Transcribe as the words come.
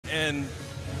and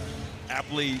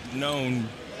aptly known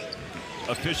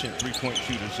efficient three-point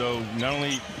shooter. So not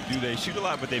only do they shoot a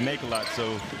lot, but they make a lot.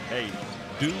 So, hey,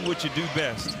 do what you do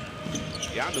best.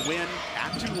 Yeah, the win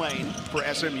at Tulane for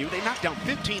SMU. They knocked down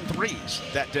 15 threes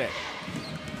that day.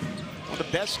 One of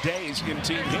the best days in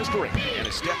team history. And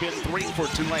a step-in three for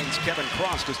Tulane's Kevin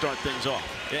Cross to start things off.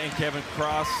 And Kevin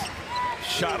Cross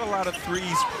shot a lot of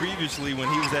threes previously when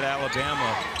he was at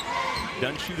Alabama.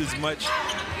 Doesn't shoot as much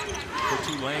for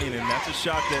Tulane, and that's a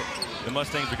shot that the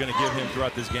Mustangs are going to give him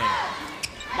throughout this game.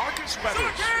 Marcus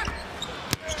Weathers,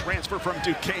 transfer from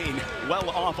Duquesne, well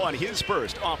off on his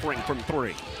first offering from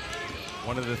three.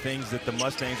 One of the things that the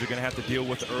Mustangs are going to have to deal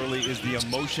with early is the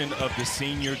emotion of the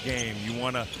senior game. You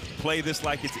want to play this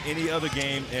like it's any other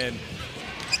game and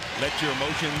let your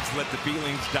emotions, let the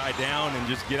feelings die down and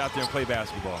just get out there and play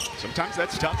basketball. Sometimes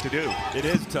that's tough to do. It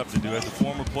is tough to do. As a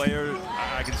former player,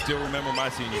 I can still remember my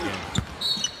senior game.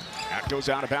 That goes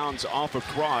out of bounds off of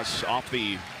Cross, off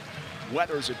the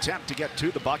Weathers attempt to get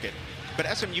to the bucket. But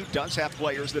SMU does have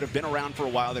players that have been around for a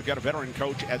while. They've got a veteran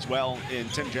coach as well in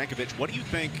Tim Jankovic. What do you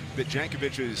think that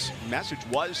Jankovic's message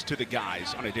was to the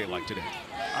guys on a day like today?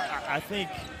 I think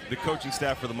the coaching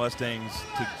staff for the Mustangs,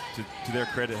 to their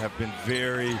credit, have been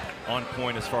very on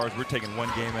point as far as we're taking one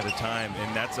game at a time,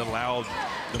 and that's allowed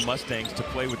the Mustangs to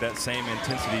play with that same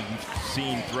intensity we've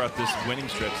seen throughout this winning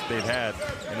stretch they've had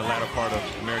in the latter part of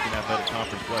American Athletic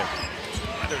Conference play.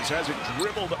 Weathers has it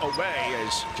dribbled away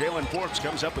as Jalen Forbes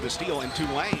comes up with a steal in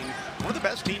Tulane. One of the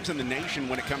best teams in the nation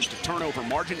when it comes to turnover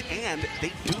margin, and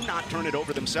they do not turn it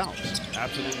over themselves.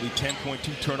 Absolutely,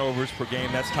 10.2 turnovers per game.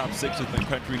 That's top 6 in the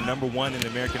country, #1 in the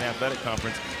American Athletic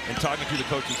Conference. And talking to the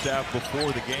coaching staff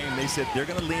before the game, they said they're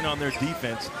going to lean on their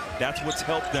defense. That's what's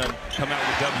helped them come out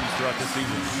with W's throughout this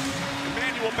season.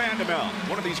 Emmanuel Bandamel,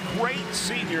 one of these great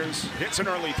seniors, hits an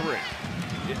early three.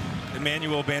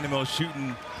 Emmanuel Bandamel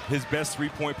shooting his best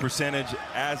three-point percentage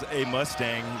as a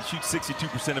Mustang. He shoots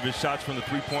 62% of his shots from the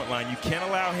three-point line. You can't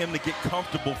allow him to get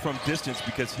comfortable from distance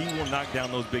because he will knock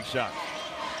down those big shots.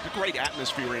 It's a great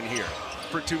atmosphere in here.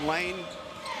 For Tulane,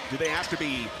 do they have to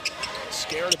be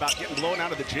scared about getting blown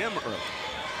out of the gym early?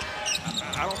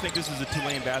 I don't think this is a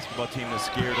Tulane basketball team that's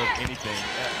scared of anything.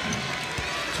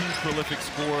 2 prolific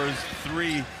scorers,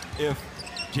 3 if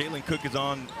Jalen Cook is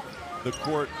on the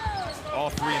court, all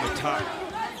 3 in the top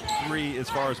 3 as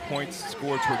far as points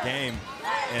scored per game,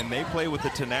 and they play with the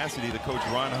tenacity that Coach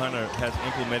Ron Hunter has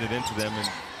implemented into them, and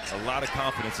a lot of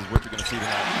confidence is what you're going to see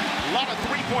tonight. A lot of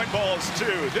three-point balls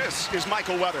too. This is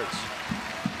Michael Weathers.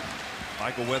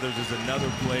 Michael Weathers is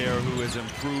another player who has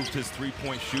improved his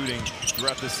three-point shooting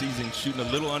throughout the season, shooting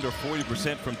a little under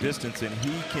 40% from distance, and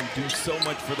he can do so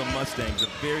much for the Mustangs. A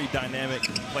very dynamic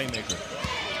playmaker.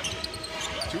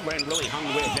 Tulane really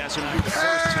hung with SMU the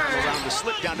first time around. The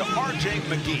slip down to R.J.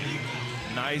 McGee.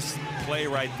 Nice play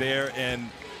right there, and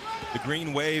the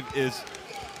Green Wave is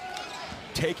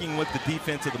taking what the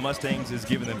defense of the Mustangs is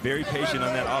giving them. Very patient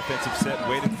on that offensive set,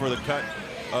 waiting for the cut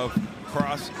of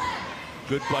Cross.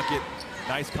 Good bucket,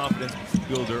 nice confidence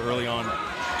builder early on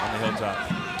the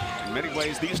hilltop. In many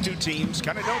ways, these two teams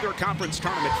kind of know their conference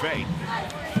tournament fate.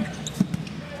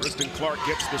 Tristan Clark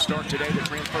gets the start today, the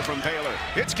transfer from Baylor.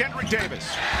 It's Kendrick Davis.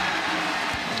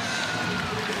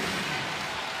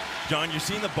 John, you're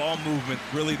seeing the ball movement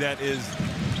really that is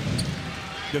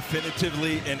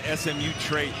definitively an SMU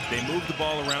trait. They move the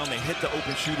ball around, they hit the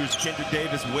open shooters. Kendrick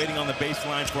Davis waiting on the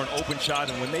baseline for an open shot,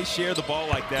 and when they share the ball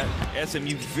like that,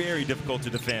 SMU very difficult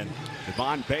to defend.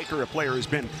 Devon Baker, a player who's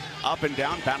been up and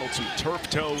down, battled some turf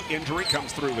toe injury,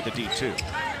 comes through with a D2.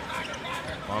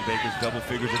 Devon Baker's double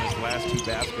figures in his last 2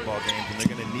 basketball games, and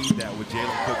they're going to need that with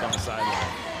Jalen Cook on the sideline.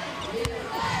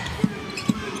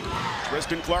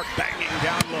 Tristan Clark banging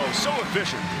down low, so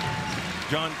efficient.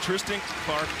 John, Tristan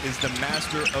Clark is the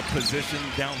master of position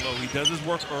down low. He does his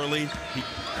work early. He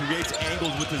creates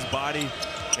angles with his body,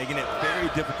 making it very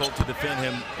difficult to defend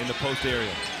him in the post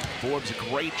area. Forbes, a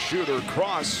great shooter.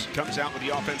 Cross comes out with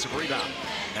the offensive rebound.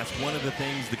 That's one of the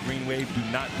things the Green Wave do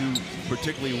not do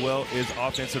particularly well is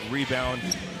offensive rebound.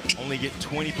 Only get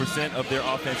 20% of their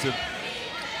offensive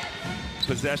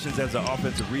possessions as an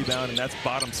offensive rebound, and that's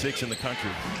bottom 6 in the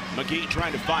country. McGee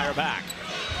trying to fire back.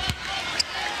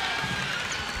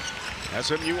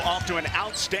 SMU off to an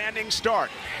outstanding start,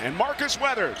 and Marcus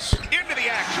Weathers into the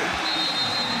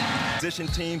action. position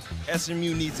team.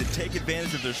 SMU needs to take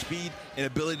advantage of their speed and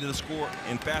ability to score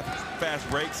in fast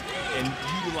breaks and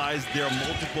utilize their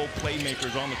multiple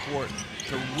playmakers on the court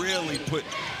to really put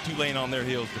Tulane on their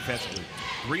heels defensively.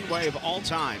 Green Wave all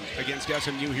time against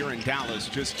SMU here in Dallas,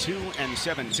 just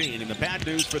 2-17. And the bad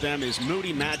news for them is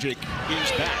Moody Magic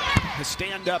is back. A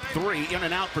stand-up three, in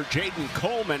and out for Jaden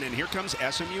Coleman, and here comes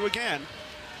SMU again.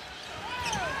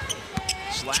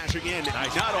 Slashing in,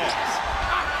 nice not pass.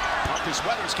 all. Marcus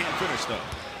Weathers can't finish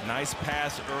though. Nice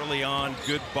pass early on,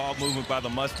 good ball movement by the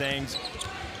Mustangs.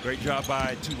 Great job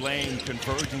by Tulane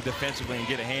converging defensively and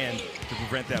get a hand to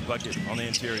prevent that bucket on the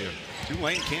interior.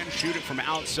 Tulane can shoot it from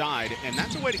outside, and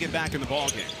that's a way to get back in the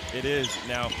ballgame. It is.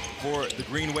 Now, for the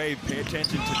Green Wave, pay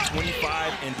attention to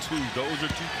 25 and 2. Those are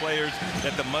two players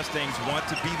that the Mustangs want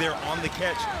to be there on the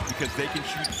catch because they can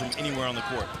shoot from anywhere on the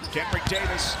court. Kendrick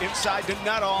Davis inside to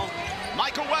Nuttall.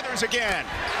 Michael Weathers again.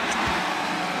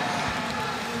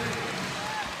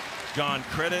 John,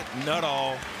 credit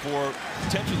Nuttall for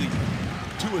potentially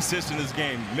 2 assists in this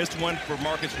game. Missed one for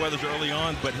Marcus Weathers early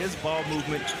on, but his ball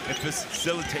movement and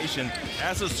facilitation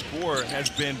as a scorer has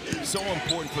been so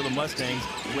important for the Mustangs,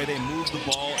 the way they move the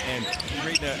ball and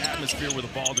create an atmosphere where the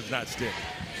ball does not stick.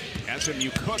 SMU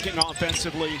cooking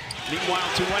offensively. Meanwhile,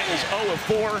 Tulane is 0 of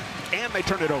 4, and they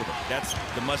turn it over. That's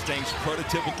the Mustangs'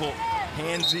 prototypical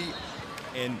handsy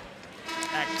and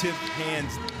active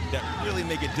hands that really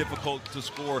make it difficult to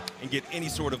score and get any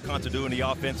sort of continuity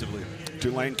offensively.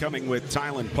 Tulane coming with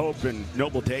Tylan Pope and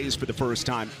Noble Days for the first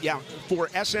time. Yeah, for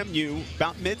SMU,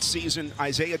 about mid-season,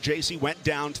 Isaiah Jacey went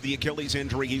down to the Achilles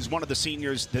injury. He's one of the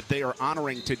seniors that they are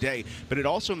honoring today, but it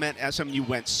also meant SMU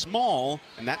went small,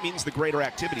 and that means the greater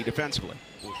activity defensively.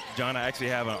 John, I actually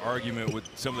have an argument with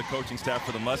some of the coaching staff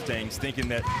for the Mustangs, thinking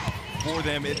that for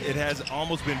them, it has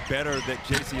almost been better that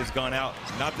Jacey has gone out.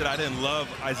 Not that I didn't love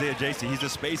Isaiah Jacey, he's a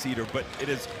space eater, but it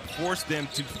has forced them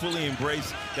to fully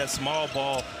embrace that small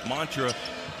ball mantra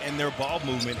and their ball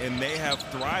movement, and they have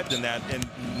thrived in that, and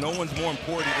no one's more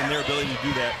important in their ability to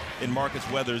do that than Marcus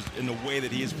Weathers in the way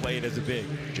that he has played as a big.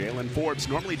 Jalen Forbes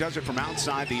normally does it from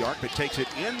outside the arc, but takes it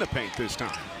in the paint this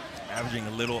time. Averaging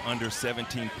a little under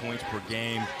 17 points per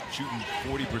game, shooting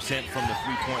 40% from the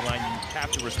three-point line. You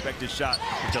have to respect his shot,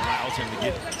 which allows him to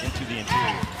get into the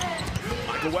interior.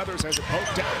 Michael Weathers has it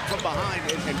poked down from behind,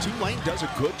 and Tulane does a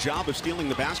good job of stealing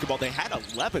the basketball. They had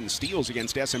 11 steals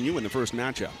against SMU in the first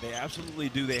matchup. They absolutely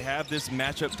do. They have this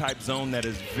matchup type zone that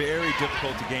is very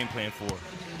difficult to game plan for.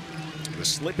 The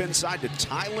slip inside to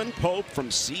Tylan Pope from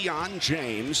Sion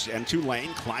James, and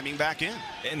Tulane climbing back in.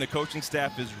 And the coaching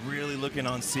staff is really looking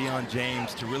on Sion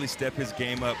James to really step his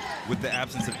game up with the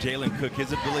absence of Jalen Cook.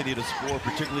 His ability to score,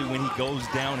 particularly when he goes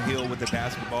downhill with the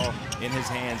basketball in his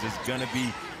hands, is going to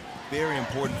be very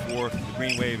important for the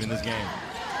Green Wave in this game.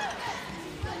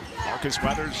 Marcus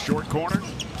Weathers, short corner,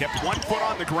 kept 1 foot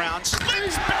on the ground,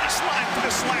 slings baseline for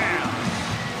the slam.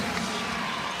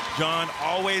 John,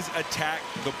 always attack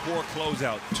the poor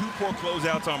closeout. 2 poor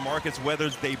closeouts on Marcus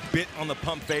Weathers. They bit on the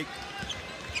pump fake,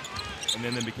 and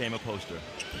then they became a poster.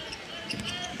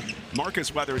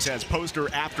 Marcus Weathers has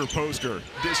poster after poster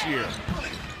this year.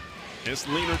 This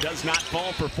leaner does not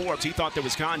fall for Forbes. He thought there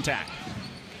was contact.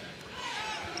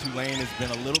 Tulane has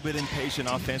been a little bit impatient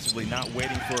offensively, not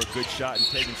waiting for a good shot and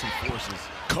taking some forces.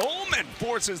 Coleman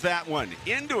forces that one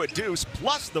into a deuce,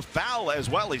 plus the foul as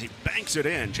well as he banks it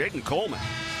in. Jaden Coleman.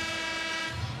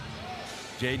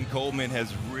 Jaden Coleman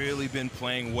has really been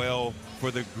playing well for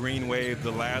the Green Wave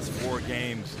the last 4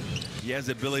 games. He has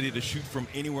the ability to shoot from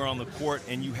anywhere on the court,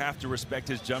 and you have to respect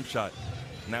his jump shot.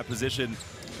 In that possession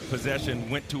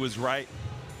went to his right,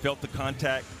 felt the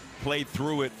contact, played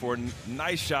through it for a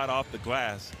nice shot off the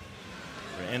glass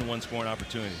for an N1 scoring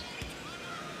opportunity.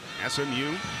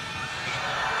 SMU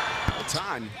all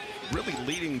time really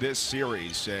leading this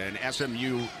series, and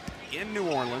SMU in New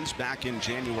Orleans back in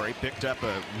January picked up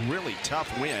a really tough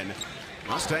win.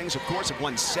 Mustangs, of course, have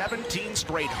won 17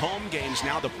 straight home games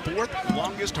now, the 4th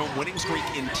longest home winning streak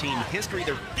in team history.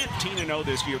 They're 15-0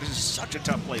 this year. This is such a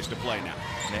tough place to play now.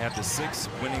 They have the 6th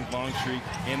winning long streak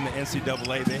in the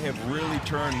NCAA. They have really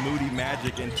turned Moody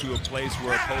Magic into a place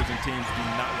where opposing teams do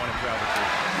not want to travel to.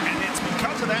 And it's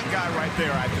because of that guy right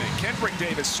there, I think. Kendrick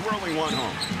Davis swirling one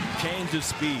home. Change of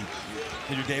speed.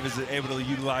 Kendrick Davis is able to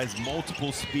utilize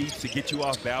multiple speeds to get you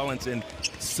off balance, and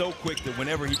so quick that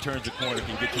whenever he turns the corner,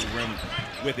 can get to the rim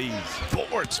with ease.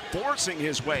 Forbes forcing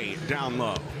his way down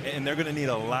low. And they're going to need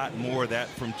a lot more of that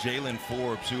from Jalen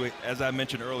Forbes, who, as I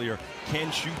mentioned earlier,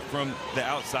 can shoot from the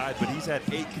outside, but he's had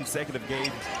 8 consecutive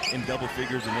games in double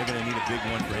figures, and they're going to need a big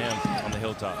one for him on the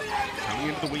hilltop. Coming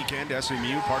into the weekend,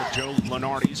 SMU, part of Joe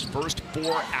Lenardi's first 4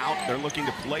 out. They're looking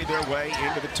to play their way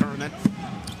into the tournament.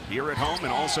 here at home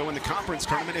and also in the conference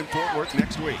tournament in Fort Worth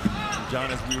next week.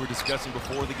 John, as we were discussing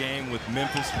before the game, with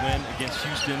Memphis win against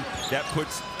Houston, that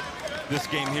puts this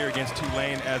game here against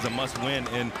Tulane as a must-win,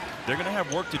 and they're going to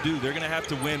have work to do. They're going to have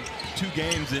to win 2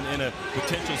 games in a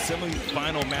potential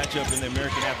semi-final matchup in the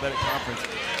American Athletic Conference.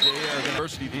 They are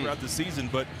adversity throughout the season,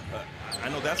 but I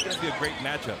know that's going to be a great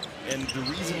matchup. And the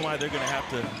reason why they're going to have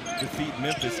to defeat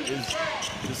Memphis is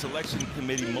the selection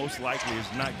committee most likely is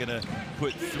not going to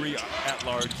put 3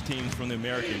 at-large teams from the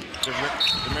American.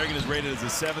 The American is rated as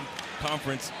the 7th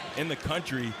conference in the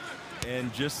country,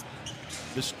 and just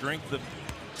the strength of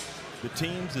the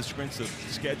teams, the strengths of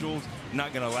schedules,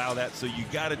 not going to allow that. So you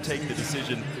got to take the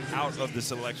decision out of the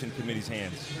selection committee's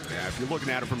hands. Yeah, if you're looking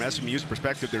at it from SMU's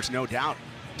perspective, there's no doubt.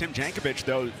 Tim Jankovic,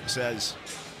 though, says,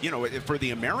 you know, for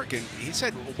the American, he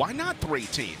said, why not 3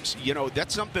 teams? You know,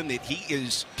 that's something that he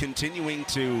is continuing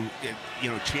to,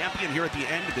 you know, champion here at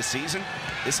the end of the season.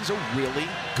 This is a really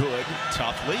good,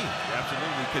 tough league.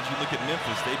 Absolutely, because you look at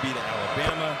Memphis, they beat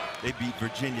Alabama, they beat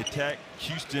Virginia Tech,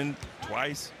 Houston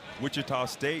twice, Wichita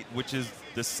State, which is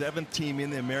the 7th team in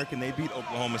the American. They beat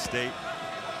Oklahoma State.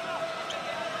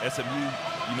 SMU,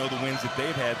 you know the wins that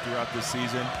they've had throughout this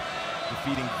season,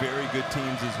 defeating very good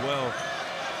teams as well.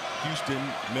 Houston,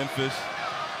 Memphis.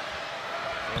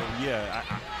 So yeah,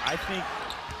 I think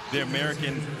the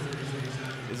American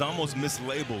is almost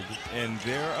mislabeled, and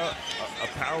they're a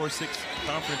Power 6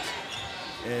 conference,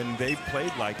 and they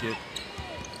played like it.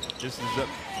 This is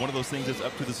one of those things that's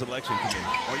up to the selection committee.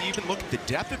 Or you even look at the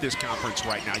depth of this conference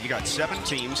right now. You got 7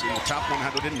 teams in the top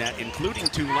 100 in net, including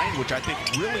Tulane, which I think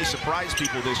really surprised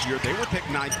people this year. They were picked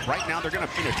 9th. Right now, they're going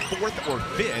to finish 4th or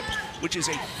 5th, which is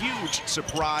a huge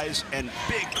surprise and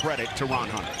big credit to Ron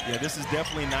Hunter. Yeah, this is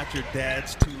definitely not your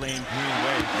dad's Tulane green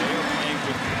wave. They are playing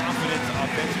with confidence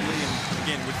offensively, and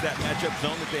again, with that matchup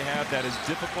zone that they have that is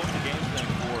difficult to game plan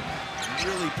for,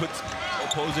 really puts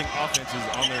opposing offenses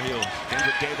on their heels.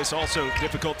 Kendrick Davis also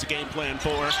difficult to game plan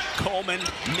for. Coleman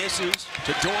misses.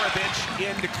 Todorovic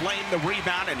in to claim the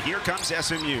rebound, and here comes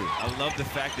SMU. I love the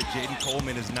fact that Jaden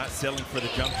Coleman is not selling for the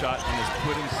jump shot and is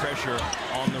putting pressure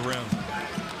on the rim.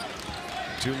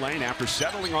 Tulane, after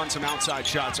settling on some outside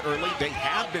shots early, they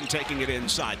have been taking it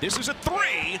inside. This is a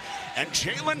 3, and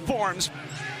Jalen Forbes,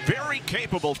 very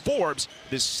capable. Forbes,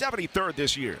 the 73rd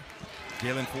this year.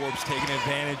 Jalen Forbes taking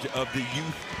advantage of the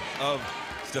youth of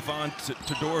Stefan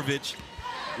Todorovic.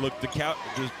 Look, the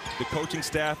coaching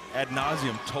staff ad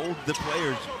nauseum told the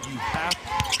players, you have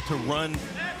to run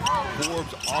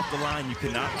Forbes off the line. You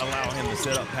cannot allow him to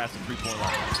set up past the 3-point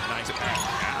line. Nice pass.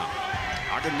 Now,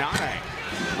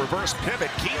 Aganane, reverse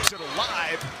pivot, keeps it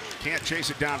alive. Can't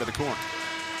chase it down to the corner.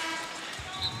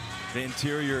 The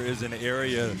interior is an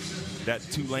area that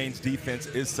Tulane's defense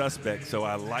is suspect, so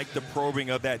I like the probing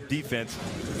of that defense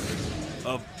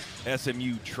of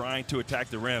SMU trying to attack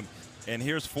the rim. And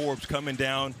here's Forbes coming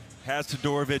down, has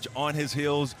Todorovic on his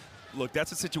heels. Look,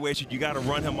 that's a situation you got to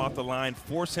run him off the line,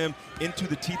 force him into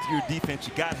the teeth of your defense.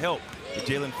 You got help. But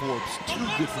Jalen Forbes, too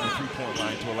good from the 3-point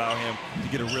line to allow him to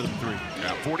get a rhythm 3.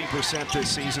 Yeah, 40% this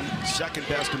season, 2nd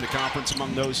best in the conference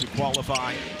among those who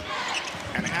qualify.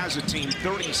 And as a team,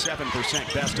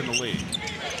 37% best in the league.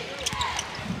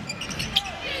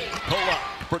 Pull up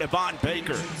for Devon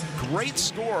Baker. Great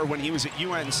score when he was at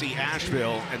UNC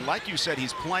Asheville. And like you said,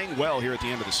 he's playing well here at the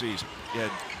end of the season. Yeah,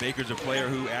 Baker's a player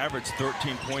who averaged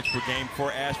 13 points per game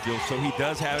for Asheville, so he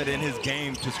does have it in his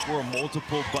game to score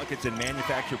multiple buckets and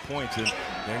manufacture points, and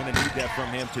they're going to need that from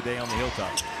him today on the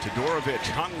Hilltop. Todorovic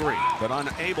hungry, but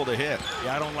unable to hit.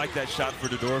 Yeah, I don't like that shot for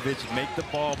Todorovic. Make the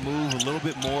ball move a little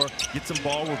bit more, get some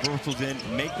ball reversals in,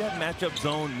 make that matchup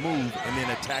zone move, and then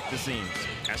attack the seams.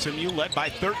 SMU led by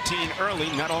 13 early.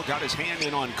 Nuttall got his hand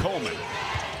in on Coleman.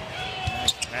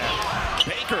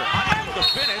 Baker unable to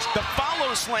finish. The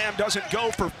follow slam doesn't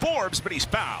go for Forbes, but he's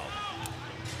fouled.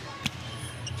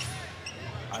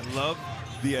 I love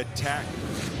the attack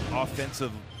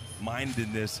offensive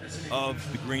mindedness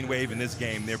of the Green Wave in this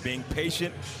game. They're being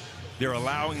patient. They're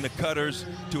allowing the cutters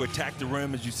to attack the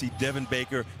rim, as you see Devin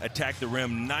Baker attack the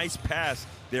rim. Nice pass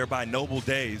there by Noble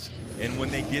Days. And when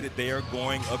they get it, they are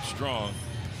going up strong.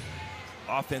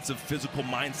 Offensive, physical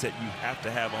mindset you have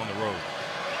to have on the road.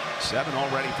 7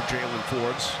 already for Jalen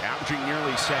Forbes, averaging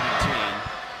nearly 17.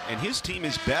 And his team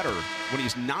is better when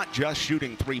he's not just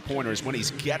shooting 3-pointers, when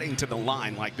he's getting to the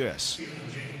line like this.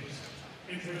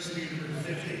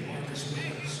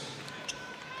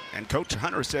 And Coach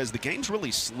Hunter says the game's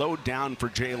really slowed down for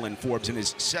Jalen Forbes in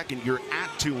his 2nd year at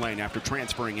Tulane after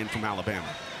transferring in from Alabama.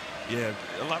 Yeah,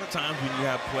 a lot of times when you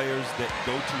have players that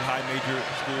go to high major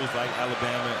schools like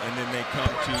Alabama and then they come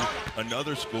to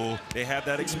another school, they have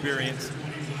that experience.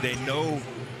 They know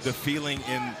the feeling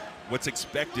in what's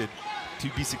expected to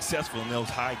be successful in those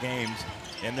high games,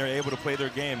 and they're able to play their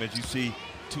game, as you see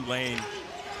Tulane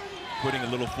putting a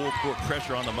little full court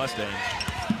pressure on the Mustangs.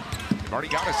 They've already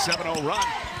got a 7-0 run.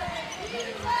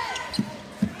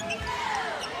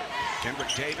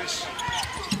 Kendrick Davis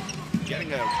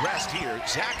getting a rest here.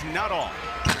 Zach Nuttall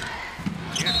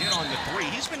can't hit on the three.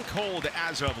 He's been cold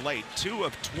as of late. 2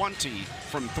 of 20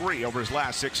 from 3 over his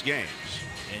last 6 games.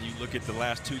 And you look at the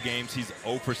last 2 games, he's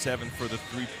 0 for 7 for the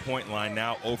three-point line,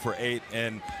 now 0 for 8.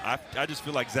 And I just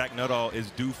feel like Zach Nuttall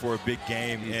is due for a big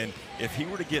game. And if he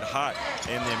were to get hot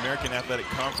in the American Athletic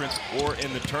Conference or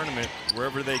in the tournament,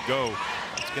 wherever they go,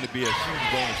 it's going to be a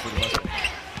huge bonus for the Mustangs.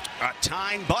 A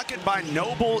tying bucket by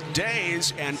Noble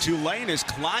Days, and Tulane has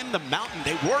climbed the mountain.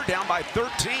 They were down by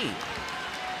 13.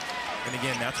 And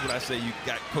again, that's what I say. You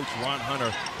got Coach Ron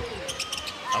Hunter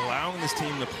allowing this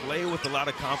team to play with a lot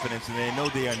of confidence, and they know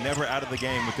they are never out of the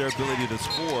game with their ability to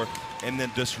score and the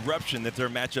disruption that their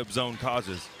matchup zone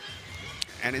causes.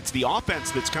 And it's the offense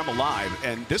that's come alive,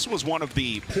 and this was one of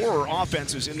the poorer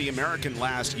offenses in the American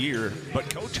last year,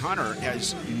 but Coach Hunter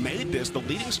has made this the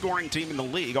leading scoring team in the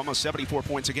league, almost 74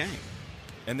 points a game.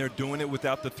 And they're doing it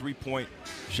without the three-point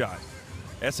shot.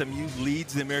 SMU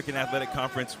leads the American Athletic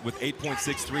Conference with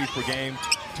 8.63 per game.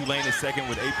 Tulane is second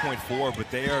with 8.4,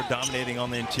 but they are dominating on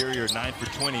the interior, 9 for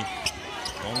 20,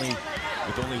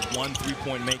 with only 1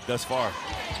 3-point make thus far.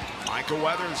 Michael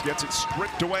Weathers gets it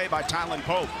stripped away by Tylen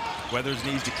Pope. Weathers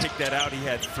needs to kick that out. He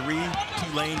had 3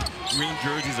 Tulane green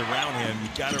jerseys around him. You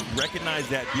got to recognize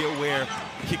that, be aware,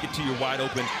 kick it to your wide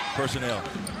open personnel.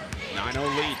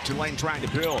 9-0 lead, Tulane trying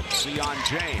to build. Sion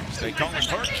James, they call him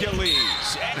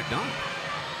Hercules, and it done.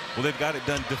 Well, they've got it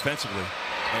done defensively,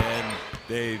 and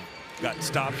they've got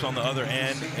stops on the other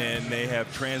end, and they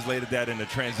have translated that into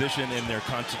transition in their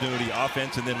continuity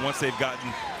offense. And then once they've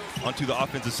gotten onto the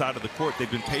offensive side of the court,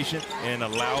 they've been patient and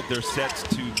allowed their sets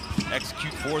to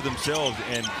execute for themselves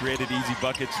and created easy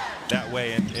buckets that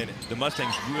way. And the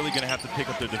Mustangs really going to have to pick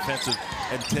up their defensive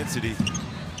intensity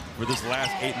for this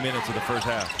last 8 minutes of the first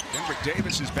half. Kendrick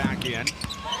Davis is back in.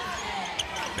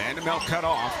 Vandemel cut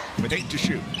off with 8 to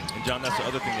shoot. And John, that's the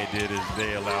other thing they did is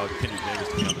they allowed Kendrick Davis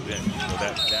to be on the bench. So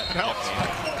that helps.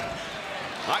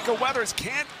 Michael Weathers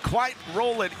can't quite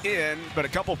roll it in, but a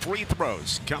couple free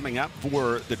throws coming up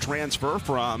for the transfer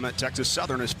from Texas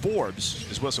Southern as Forbes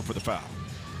is whistled for the foul.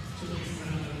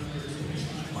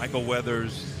 Michael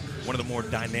Weathers, one of the more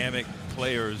dynamic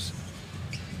players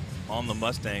on the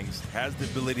Mustangs, has the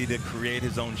ability to create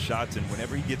his own shots, and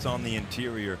whenever he gets on the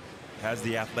interior, has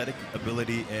the athletic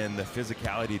ability and the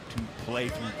physicality to play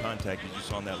through contact, as you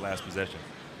saw in that last possession.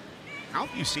 How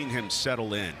have you seen him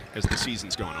settle in as the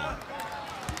season's going on?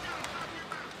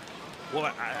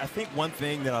 Well, I think one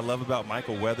thing that I love about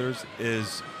Michael Weathers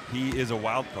is he is a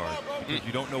wild card, because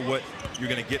you don't know what you're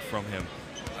going to get from him.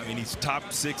 I mean, he's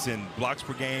top 6 in blocks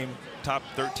per game, top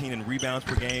 13 in rebounds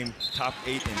per game, top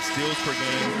 8 in steals per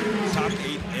game, top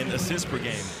 8 in assists per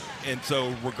game. And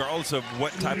so regardless of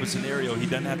what type of scenario, he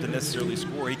doesn't have to necessarily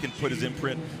score. He can put his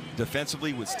imprint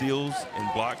defensively with steals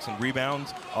and blocks and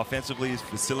rebounds. Offensively is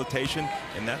facilitation,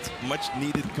 and that's a much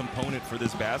needed component for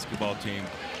this basketball team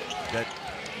that,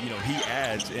 you know, he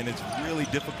adds. And it's really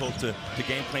difficult to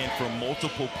game plan for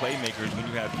multiple playmakers when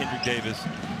you have Kendrick Davis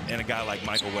and a guy like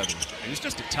Michael Weathers. And he's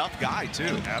just a tough guy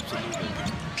too. Absolutely.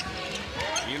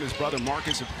 He and his brother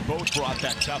Marcus have both brought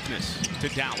that toughness to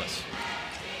Dallas.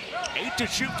 8 to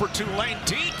shoot for Tulane.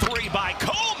 Deep 3 by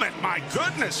Coleman. My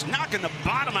goodness, knocking the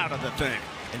bottom out of the thing.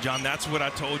 And John, that's what I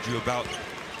told you about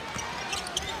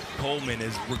Coleman,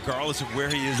 is regardless of where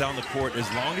he is on the court, as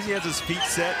long as he has his feet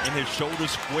set and his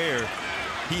shoulders square,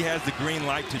 he has the green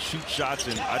light to shoot shots,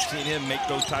 and I've seen him make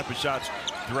those type of shots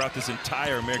throughout this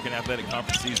entire American Athletic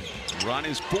Conference season. Run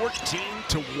is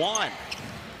 14-1.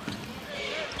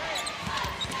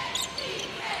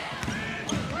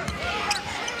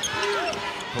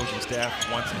 Coaching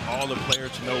staff wants all the players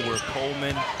to know where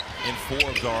Coleman and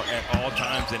Forbes are at all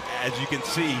times, and as you can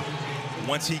see,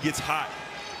 once he gets hot,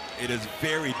 it is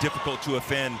very difficult to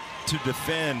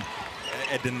defend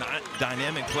a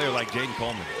dynamic player like Jaden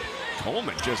Coleman.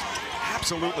 Coleman just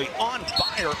absolutely on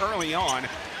fire early on,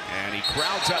 and he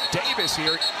crowds up Davis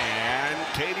here, and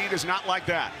KD does not like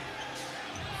that.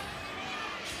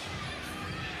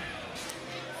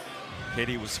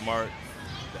 KD was smart.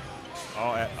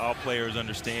 All players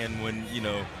understand when, you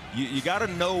know, you got to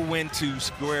know when to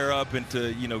square up and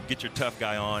to, you know, get your tough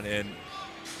guy on. And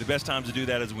the best time to do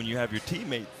that is when you have your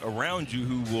teammate around you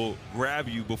who will grab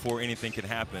you before anything can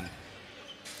happen.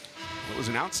 It was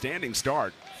an outstanding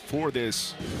start for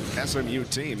this SMU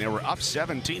team. They were up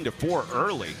 17-4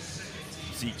 early.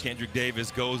 See Kendrick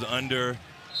Davis goes under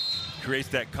creates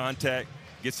that contact,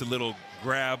 gets a little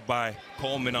grab by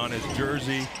Coleman on his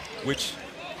jersey, which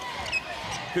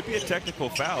could be a technical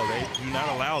foul. They do not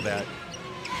allow that.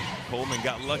 Coleman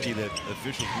got lucky that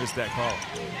officials missed that call.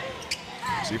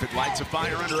 See if it lights a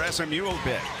fire under SMU a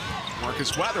bit.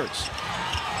 Marcus Weathers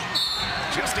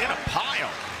just in a pile,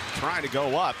 trying to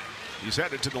go up. He's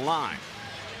headed to the line.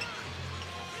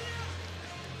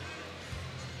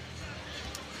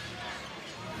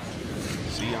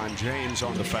 Zion James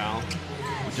on the foul.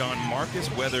 John, Marcus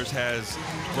Weathers has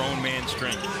grown man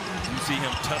strength. You see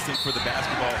him tussling for the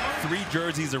basketball. 3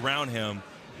 jerseys around him,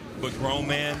 but grown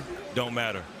man don't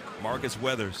matter. Marcus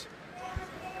Weathers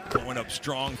going up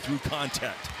strong through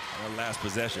contact on last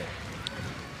possession.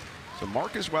 So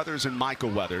Marcus Weathers and Michael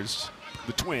Weathers,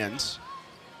 the twins,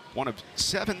 one of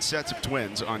 7 sets of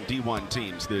twins on D1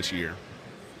 teams this year.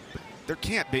 There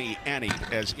can't be any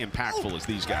as impactful as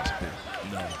these guys have been.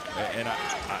 No, and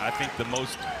I think the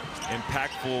most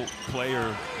impactful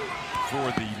player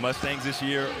for the Mustangs this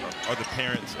year are the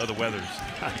parents of the Weathers,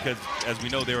 because as we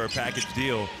know, they were a package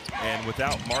deal, and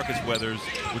without Marcus Weathers,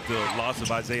 with the loss of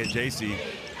Isaiah J.C.,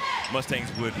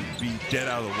 Mustangs would be dead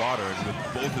out of the water. And with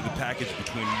both of the package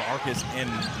between Marcus and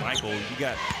Michael, you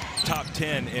got top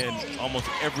 10 in almost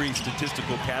every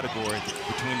statistical category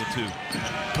between the two.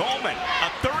 Coleman, a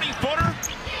 30-footer.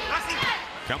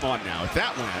 Come on now, if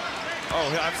that went. Oh,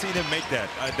 I've seen him make that.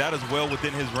 That is well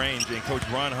within his range, and Coach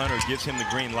Ron Hunter gives him the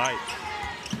green light.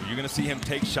 You're going to see him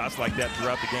take shots like that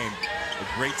throughout the game. A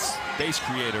great space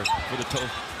creator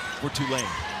for Tulane.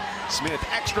 Smith,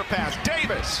 extra pass,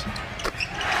 Davis.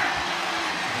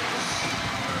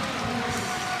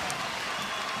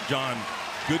 John,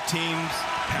 good teams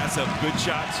pass up good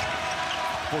shots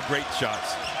for great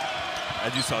shots.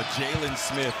 As you saw, Jalen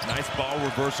Smith, nice ball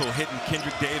reversal, hitting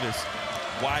Kendrick Davis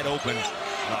wide open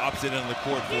on the opposite end of the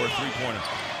court for a 3-pointer.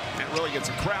 That really gets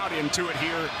a crowd into it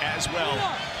here as well.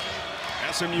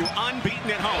 SMU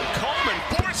unbeaten at home. Coleman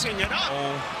forcing it up.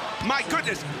 Oh. My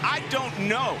goodness, I don't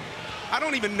know. I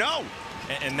don't even know.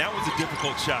 And that was a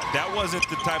difficult shot. That wasn't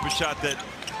the type of shot that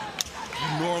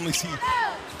you normally see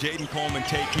Jaden Coleman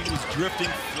take. He was drifting,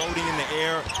 floating in the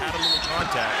air, had a little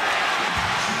contact.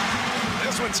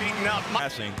 This one's eating up.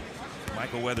 Passing.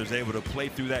 Michael Weathers able to play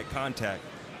through that contact.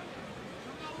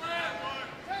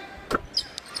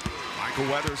 Michael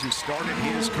Weathers, who started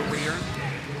his career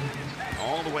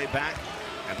all the way back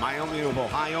at Miami of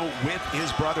Ohio with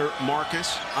his brother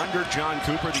Marcus under John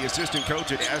Cooper, the assistant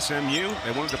coach at SMU.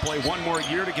 They wanted to play one more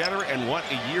year together, and what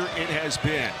a year it has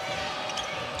been.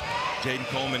 Jaden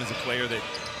Coleman is a player that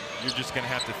you're just going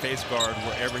to have to face guard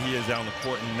wherever he is down the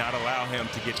court and not allow him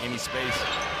to get any space.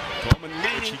 Coleman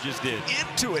leading, which he just did.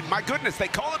 Into it. My goodness, they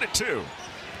call it a 2.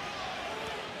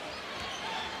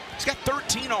 He's got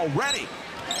 13 already.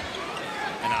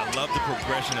 And I love the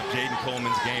progression of Jaden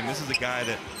Coleman's game. This is a guy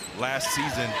that last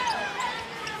season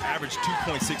averaged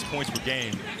 2.6 points per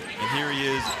game. And here he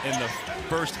is in the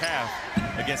first half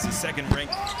against the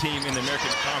second-ranked team in the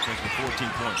American Conference with 14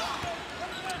 points.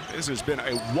 This has been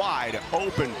a wide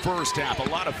open first half. A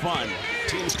lot of fun.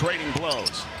 Teams trading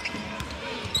blows.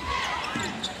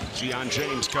 Zion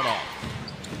James cut off.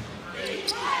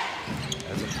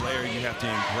 As a player, you have to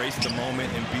embrace the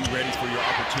moment and be ready for your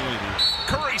opportunity.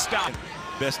 Curry stop.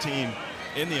 Best team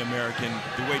in the American,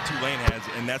 the way Tulane has,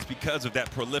 and that's because of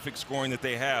that prolific scoring that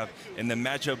they have in the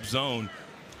matchup zone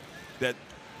that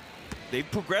they've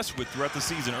progressed with throughout the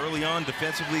season. Early on,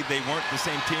 defensively, they weren't the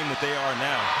same team that they are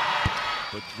now.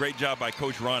 But great job by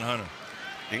Coach Ron Hunter.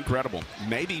 Incredible.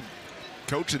 Maybe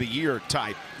Coach of the Year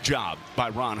type job by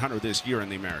Ron Hunter this year in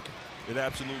the American. It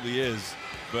absolutely is.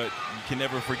 But you can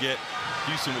never forget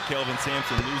Houston with Kelvin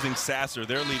Sampson losing Sasser,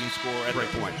 their leading scorer at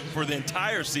point for the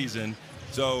entire season.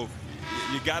 So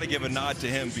you got to give a nod to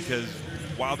him, because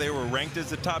while they were ranked as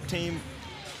the top team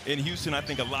in Houston, I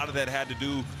think a lot of that had to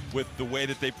do with the way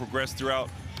that they progressed throughout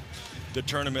the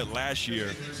tournament last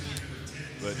year.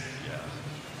 But yeah,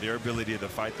 their ability to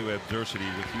fight through adversity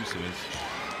with Houston is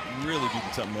really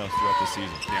doing something else throughout the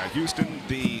season. Yeah, Houston,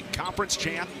 the conference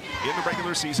champ in the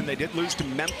regular season. They did lose to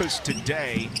Memphis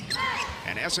today,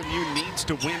 and SMU needs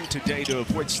to win today to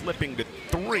avoid slipping to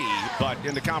 3. But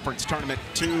in the conference tournament,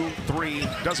 2, 3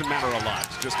 doesn't matter a lot.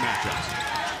 It's just matchups.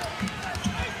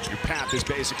 Your path is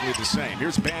basically the same.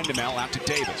 Here's Vandemel out to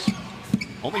Davis.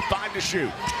 Only 5 to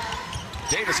shoot.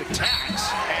 Davis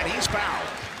attacks, and he's fouled.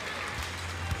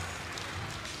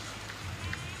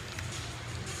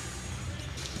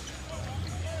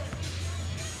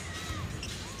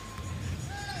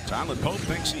 Tyler Pope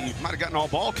thinks he might have gotten all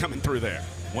ball coming through there.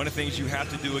 One of the things you have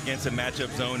to do against a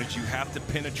matchup zone is you have to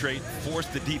penetrate, force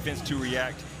the defense to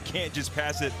react. Can't just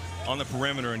pass it on the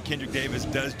perimeter, and Kendrick Davis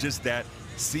does just that.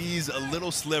 Sees a little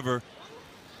sliver,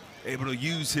 able to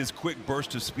use his quick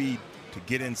burst of speed to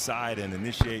get inside and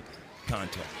initiate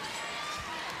contact.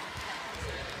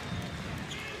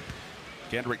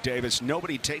 Kendrick Davis,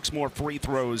 nobody takes more free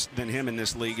throws than him in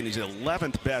this league, and he's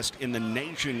 11th best in the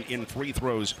nation in free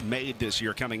throws made this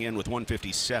year, coming in with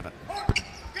 157.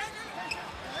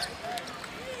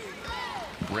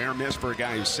 Rare miss for a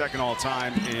guy who's second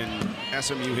all-time in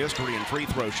SMU history in free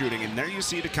throw shooting. And there you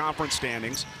see the conference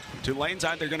standings. Tulane's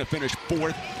either going to finish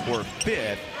 4th or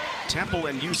 5th. Temple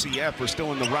and UCF are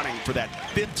still in the running for that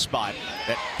 5th spot,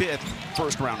 that 5th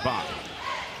first-round bye.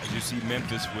 As you see,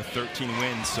 Memphis with 13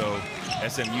 wins, so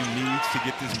SMU needs to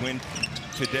get this win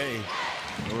today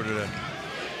in order to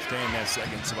stay in that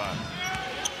 2nd spot.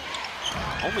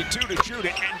 Only 2 to shoot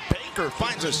it, and Baker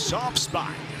finds a soft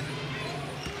spot.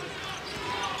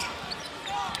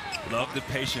 Love the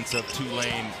patience of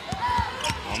Tulane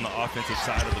on the offensive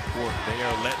side of the court. They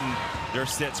are letting their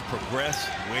sets progress,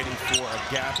 waiting for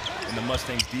a gap in the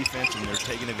Mustangs defense, and they're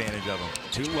taking advantage of them.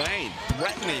 Tulane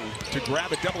threatening to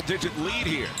grab a double-digit lead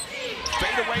here.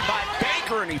 Fade away by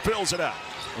Baker, and he fills it up.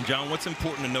 And John, what's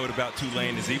important to note about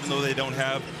Tulane is even though they don't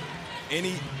have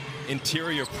any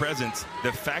interior presence,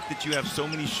 the fact that you have so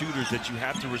many shooters that you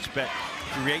have to respect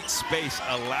creates space,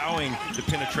 allowing the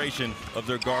penetration of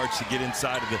their guards to get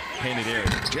inside of the painted area.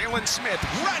 Jalen Smith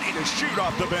ready to shoot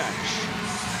off the bench.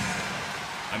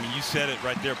 I mean, you said it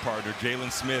right there, partner.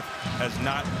 Jalen Smith has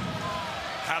not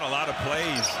had a lot of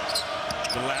plays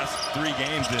the last 3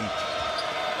 games, and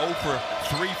 0 for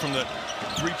 3 from the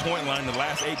three-point line the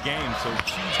last 8 games. So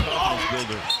huge confidence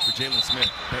builder for Jalen Smith.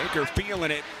 Baker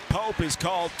feeling it. Pope is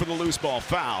called for the loose ball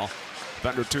foul.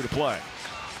 Under 2 to play.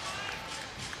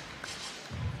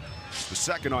 The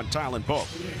second on Tylen Pope.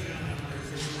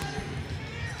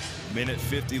 Minute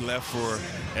 50 left for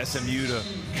SMU to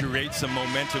create some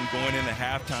momentum going into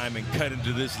halftime and cut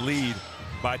into this lead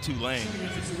by Tulane.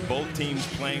 Both teams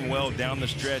playing well down the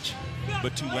stretch,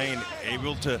 but Tulane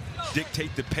able to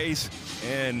dictate the pace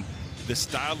and the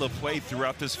style of play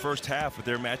throughout this first half with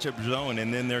their matchup zone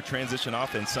and then their transition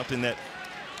offense, something that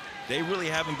they really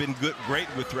haven't been great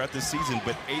with throughout this season,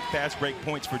 but 8 fast break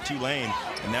points for Tulane,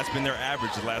 and that's been their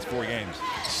average the last 4 games.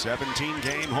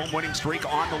 17-game home winning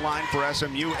streak on the line for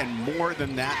SMU, and more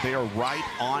than that, they are right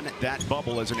on that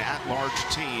bubble as an at-large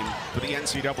team for the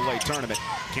NCAA tournament.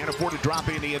 Can't afford to drop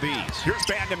any of these. Here's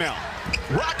Vandemel,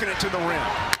 rocking it to the rim,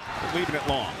 but leaving it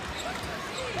long.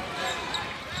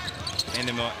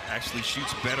 Vandemel actually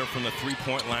shoots better from the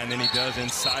three-point line than he does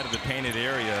inside of the painted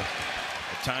area.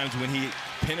 At times when he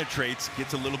penetrates,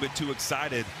 gets a little bit too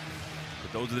excited,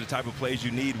 but those are the type of plays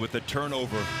you need with a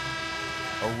turnover,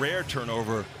 a rare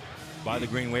turnover by the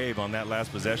Green Wave on that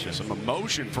last possession. Some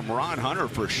emotion from Ron Hunter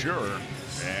for sure,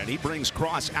 and he brings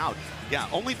Cross out. Yeah,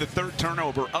 only the 3rd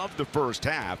turnover of the first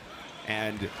half,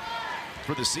 and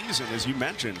for the season, as you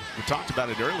mentioned, we talked about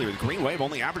it earlier, the Green Wave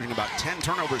only averaging about 10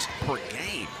 turnovers per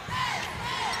game.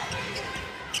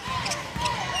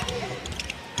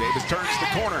 Davis turns the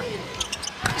corner.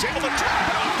 He's able to drop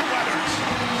it off the Weathers.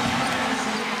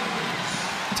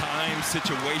 Time,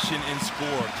 situation, and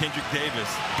score. Kendrick Davis.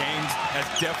 Games has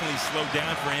definitely slowed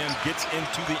down for him. Gets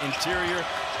into the interior,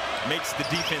 makes the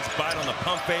defense bite on the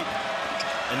pump fake,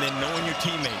 and then knowing your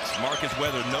teammates. Marcus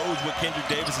Weather knows what Kendrick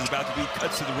Davis is about to be.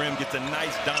 Cuts to the rim, gets a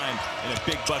nice dime and a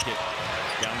big bucket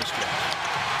down the stretch.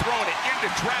 Throwing it into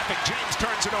traffic. James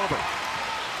turns it over.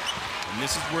 And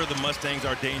this is where the Mustangs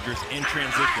are dangerous in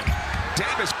transition.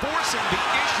 Davis forcing the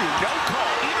issue. No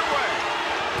call either way.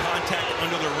 Contact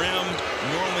under the rim.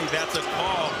 Normally that's a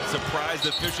call. Surprised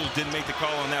officials didn't make the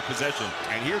call on that possession.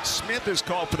 And here Smith is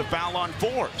called for the foul on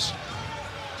Forbes.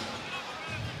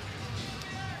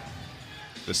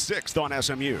 The 6th on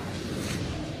SMU.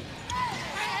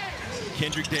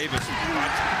 Kendrick Davis,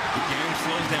 the game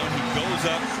slows down. He goes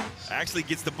up, actually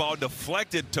gets the ball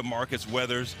deflected to Marcus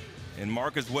Weathers. And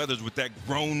Marcus Weathers, with that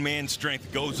grown man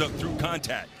strength, goes up through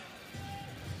contact.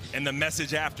 And the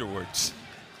message afterwards.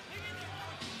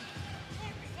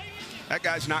 That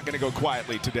guy's not going to go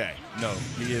quietly today. No,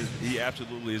 he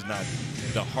absolutely is not.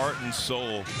 The heart and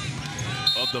soul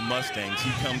of the Mustangs.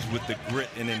 He comes with the grit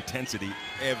and intensity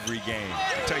every game.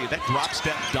 I tell you, that drop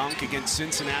step dunk against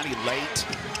Cincinnati late.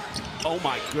 Oh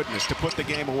my goodness, to put the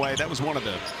game away. That was one of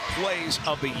the plays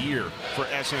of the year for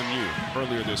SMU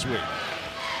earlier this week.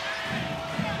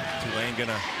 Tulane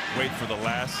gonna wait for the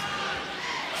last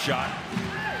shot.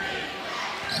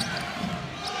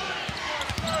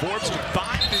 Forbes to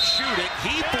find to shoot it.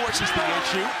 He forces the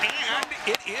issue, And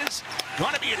it is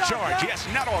going to be a charge. Yes,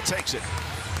 Nuttall takes it.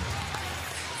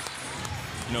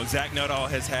 You know, Zach Nuttall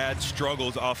has had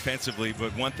struggles offensively,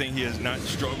 but one thing he has not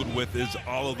struggled with is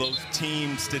all of those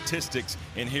team statistics.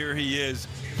 And here he is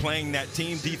playing that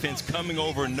team defense, coming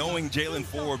over, knowing Jalen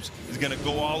Forbes is going to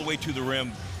go all the way to the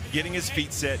rim, getting his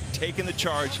feet set, taking the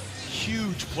charge.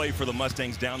 Huge play for the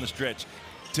Mustangs down the stretch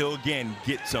to, again,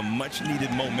 get some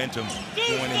much-needed momentum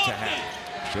going into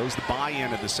half. Shows the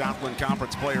buy-in of the Southland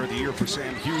Conference Player of the Year for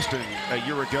Sam Houston a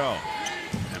year ago.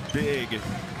 A big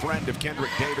friend of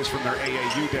Kendrick Davis from their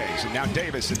AAU days. And now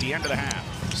Davis at the end of the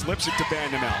half slips it to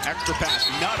Bandamel. Extra pass,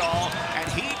 Nuttall,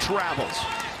 and he travels.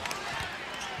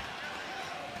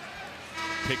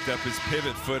 Picked up his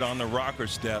pivot foot on the rocker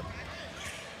step.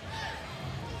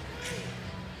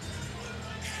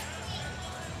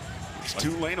 It's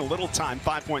Tulane a little time,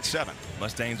 5.7.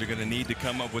 Mustangs are going to need to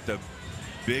come up with a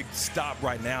big stop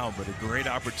right now, but a great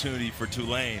opportunity for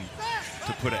Tulane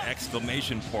to put an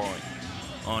exclamation point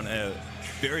on a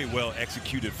very well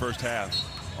executed first half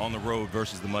on the road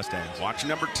versus the Mustangs. Watch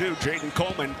number 2, Jaden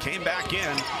Coleman came back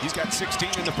in. He's got 16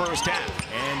 in the first half.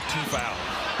 And 2 fouls.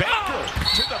 Baker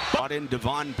to the brought in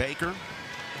Devon Baker.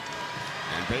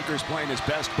 And Baker's playing his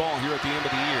best ball here at the end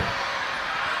of the year.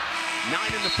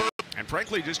 9 in the first. And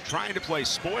frankly, just trying to play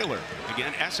spoiler.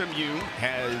 Again, SMU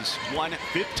has won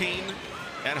 15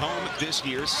 at home this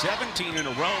year, 17 in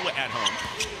a row at home.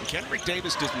 And Kendrick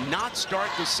Davis does not start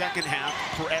the second half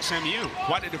for SMU.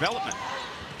 Quite a development.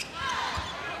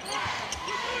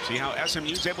 See how SMU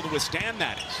is able to withstand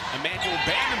that. Emmanuel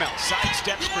Bandamel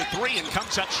sidesteps for 3 and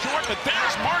comes up short, but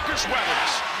there's Marcus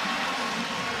Weathers.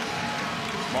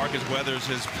 Marcus Weathers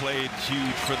has played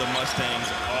huge for the Mustangs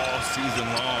all season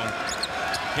long.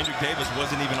 Kendrick Davis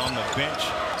wasn't even on the bench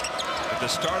at the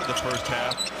start of the first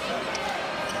half.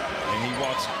 And he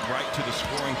walks right to the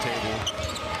scoring table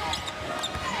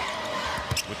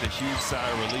with a huge sigh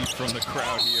of relief from the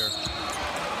crowd here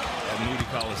at Moody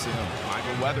Coliseum.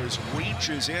 Michael Weathers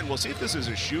reaches in. We'll see if this is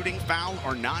a shooting foul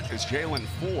or not, as Jalen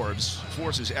Forbes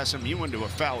forces SMU into a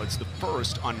foul. It's the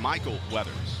first on Michael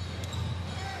Weathers.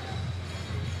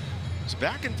 It's a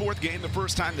back and forth game, the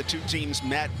first time the two teams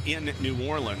met in New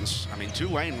Orleans. I mean,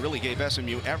 Tulane really gave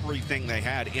SMU everything they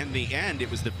had. In the end,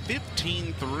 it was the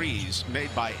 15 threes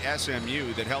made by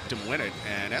SMU that helped him win it,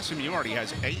 and SMU already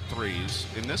has 8 threes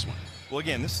in this one. Well,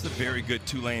 again, this is a very good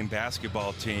Tulane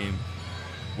basketball team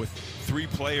with 3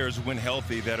 players, when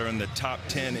healthy, that are in the top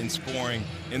 10 in scoring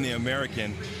in the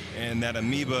American, and that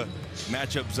amoeba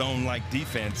matchup zone-like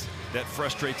defense that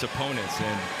frustrates opponents.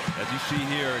 And as you see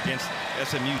here against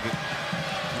SMU,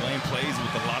 Tulane plays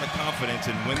with a lot of confidence,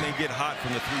 and when they get hot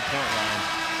from the three-point line,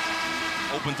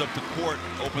 opens up the court,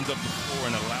 opens up the floor,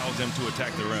 and allows them to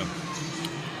attack the rim.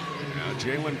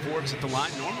 Jalen Forbes at the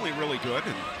line, normally really good.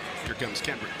 And here comes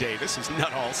Kendrick Davis as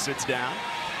Nuttall sits down.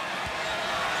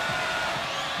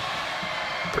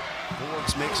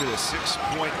 Forbes makes it a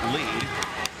 6-point lead.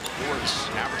 Forbes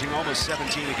averaging almost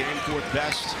 17 a game, 4th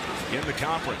best in the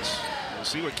conference. We'll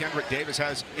see what Kendrick Davis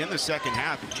has in the second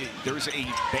half. There's a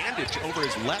bandage over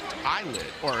his left eyelid,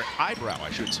 or eyebrow, I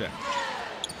should say.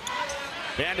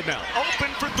 Bandamel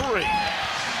open for 3.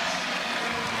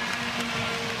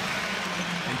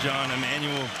 And John,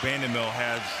 Emmanuel Bandamel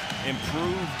has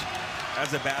improved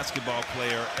as a basketball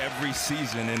player every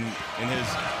season. In his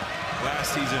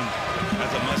last season as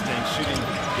a Mustang, shooting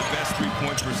the best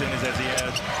 3-point percentage as he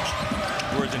has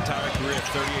for his entire career at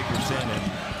 38%. And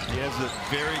he has a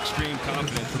very extreme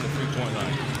confidence from the 3-point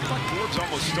line. Forbes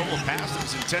almost stole a pass that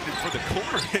was intended for the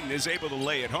corner and is able to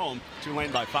lay it home.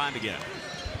 Tulane by 5 again.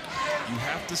 You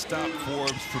have to stop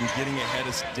Forbes from getting ahead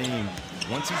of steam.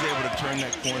 Once he's able to turn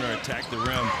that corner, attack the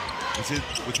rim,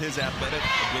 with his athletic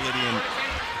ability and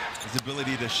his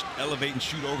ability to elevate and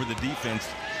shoot over the defense,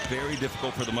 very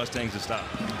difficult for the Mustangs to stop.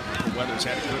 Weathers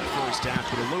had a good first half,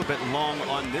 but a little bit long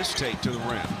on this take to the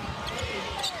rim.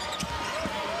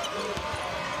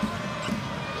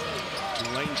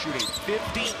 Tulane shooting 51%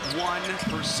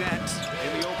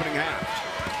 in the opening half.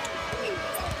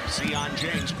 Zion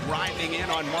James grinding in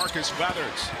on Marcus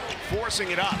Weathers,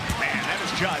 forcing it up. Man, that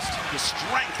is just the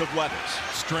strength of Weathers.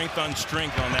 Strength on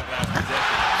strength on that last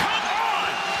possession. Come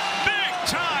on! Big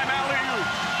time alley-oop!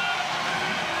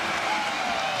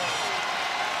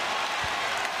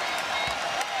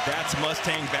 That's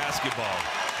Mustang basketball.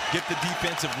 Get the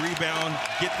defensive rebound,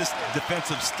 get this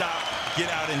defensive stop, get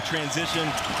out in transition,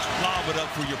 lob it up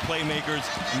for your playmakers.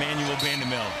 Emmanuel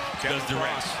Bandamel does the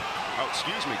rest. Oh,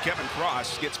 excuse me, Kevin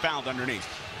Cross gets fouled underneath.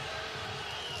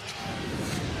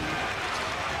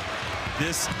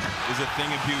 This is a thing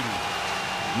of beauty.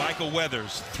 Michael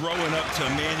Weathers throwing up to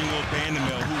Emmanuel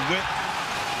Bandamel, who went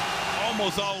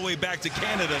almost all the way back to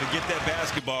Canada to get that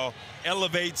basketball,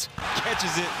 elevates,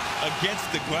 catches it against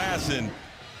the glass, and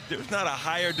there's not a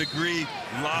higher degree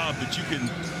lob that you can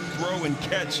throw and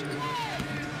catch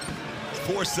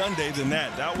for Sunday than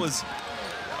that. That was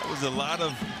a lot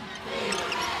of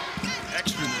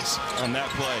extraness on that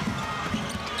play.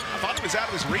 I thought it was out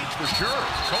of his reach for sure.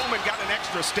 Coleman got an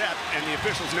extra step, and the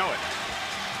officials know it.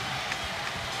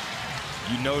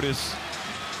 You notice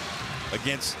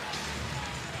against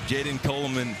Jaden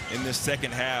Coleman in this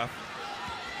second half,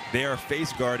 they are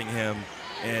face guarding him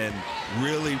and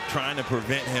really trying to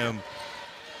prevent him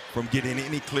from getting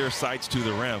any clear sights to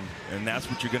the rim. And that's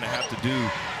what you're going to have to do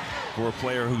for a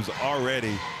player who's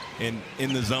already in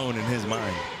the zone in his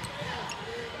mind.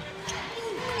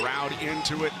 Crowd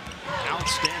into it.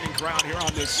 Outstanding crowd here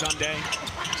on this Sunday.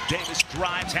 Davis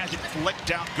drives, has it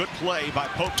flicked out. Good play by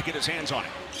Pope to get his hands on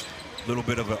it. A little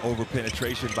bit of an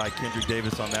over-penetration by Kendrick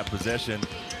Davis on that possession.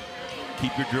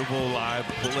 Keep your dribble alive,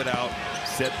 pull it out,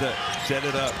 set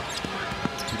it up.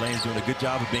 Tulane's doing a good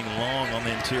job of being long on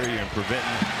the interior and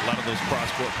preventing a lot of those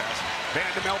cross-court passes.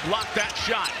 Vanderbilt blocked that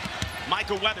shot.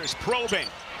 Michael Weathers probing.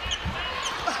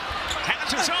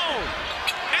 Has his own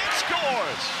and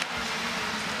scores.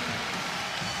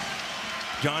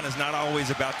 John, is not always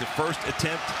about the first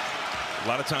attempt. A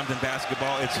lot of times in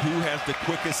basketball, it's who has the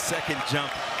quickest second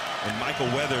jump. And Michael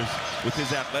Weathers, with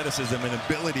his athleticism and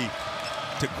ability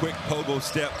to quick pogo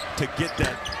step to get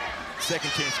that second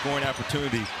chance scoring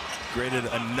opportunity, created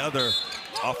another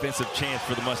offensive chance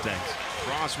for the Mustangs.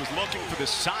 Ross was looking for the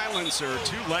silencer.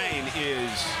 Tulane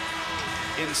is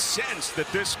incensed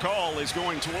that this call is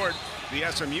going toward the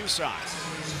SMU side.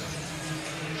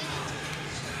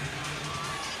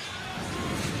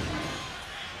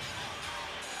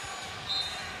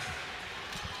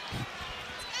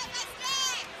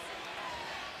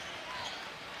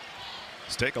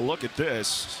 Let's take a look at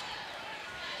this.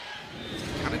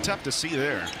 Kind of tough to see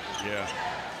there. Yeah.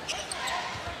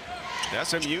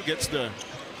 SMU gets the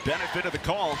benefit of the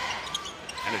call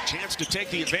and a chance to take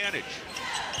the advantage.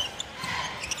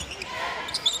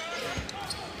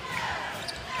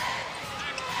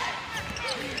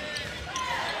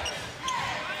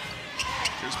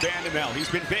 Here's Bandamel. He's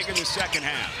been big in the second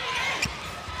half.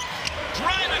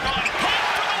 Driving on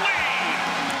Pope for the lead.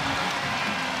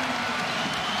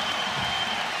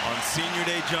 On senior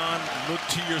day, John, look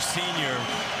to your senior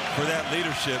for that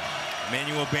leadership.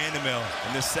 Manuel Bandamel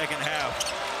in this second half.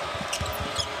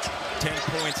 10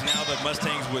 points now. The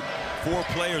Mustangs with 4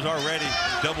 players already,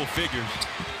 double figures.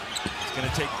 It's going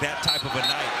to take that type of a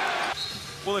night.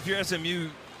 Well, if you're SMU,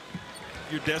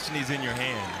 your destiny's in your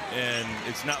hand, and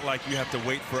it's not like you have to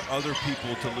wait for other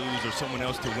people to lose or someone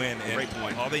else to win. And great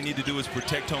point. All they need to do is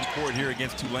protect home court here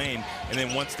against Tulane, and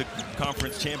then once the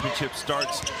conference championship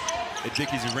starts at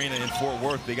Dickies Arena in Fort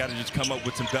Worth, they got to just come up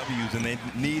with some W's, and they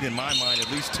need, in my mind,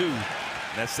 at least 2.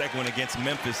 That second one against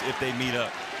Memphis if they meet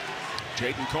up.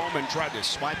 Jaden Coleman tried to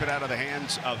swipe it out of the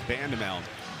hands of Bandamel.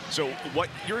 So what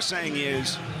you're saying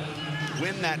is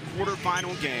win that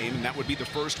quarterfinal game, and that would be the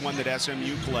first one that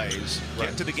SMU plays. Right.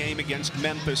 Get to the game against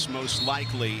Memphis most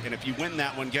likely, and if you win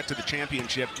that one, get to the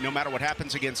championship. No matter what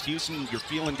happens against Houston, you're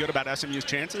feeling good about SMU's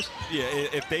chances? Yeah,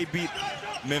 if they beat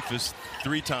Memphis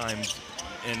 3 times,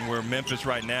 and where Memphis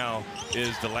right now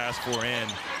is the last 4 in,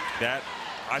 that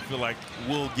I feel like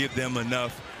will give them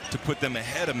enough to put them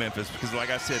ahead of Memphis, because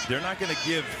like I said, they're not going to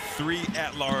give 3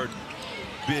 at-large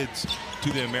bids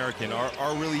to the American, or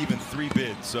really even 3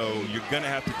 bids. So you're going to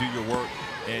have to do your work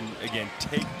and, again,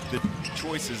 take the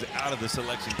choices out of the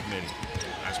selection committee.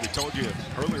 As we told you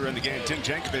earlier in the game, Tim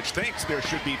Jankovic thinks there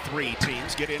should be 3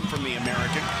 teams get in from the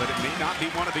American, but it may not be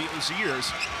one of these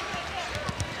years.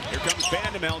 Here comes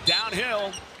Bandamel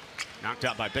downhill, knocked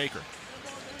out by Baker.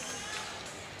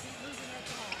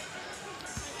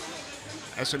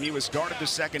 SMU has started the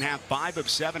second half 5 of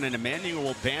 7, and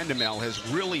Emmanuel Bandamel has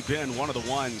really been one of the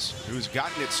ones who's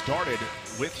gotten it started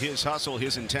with his hustle,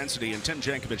 his intensity, and Tim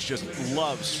Jankovic just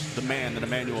loves the man that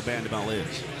Emmanuel Bandamel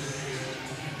is.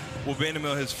 Well,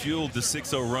 Bandamel has fueled the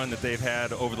 6-0 run that they've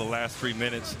had over the last 3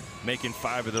 minutes, making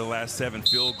 5 of their last 7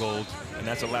 field goals, and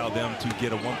that's allowed them to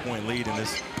get a 1-point lead in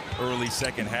this early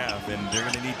second half, and they're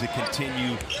going to need to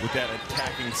continue with that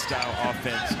attacking style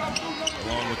offense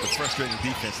along with the frustrating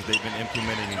defense that they've been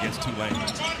implementing against Tulane.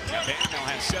 Bandamel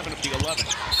has 7 of the 11.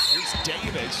 Here's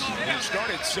Davis, who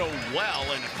started so well,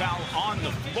 and a foul on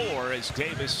the floor as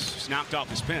Davis knocked off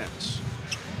his pins.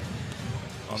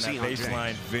 On that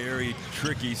baseline, very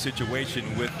tricky situation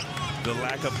with the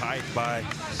lack of height by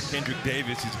Kendrick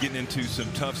Davis. He's getting into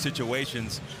some tough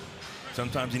situations.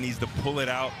 Sometimes he needs to pull it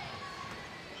out,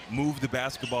 move the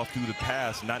basketball through the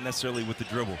pass, not necessarily with the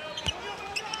dribble.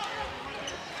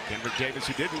 Kendrick Davis,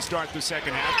 who didn't start the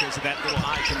second half because of that little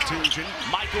eye contusion.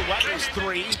 Michael Weathers'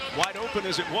 three, wide open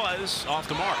as it was, off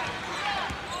the mark.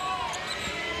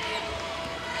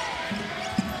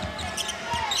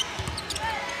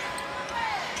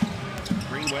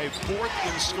 Greenway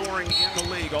fourth in scoring in the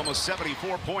league, almost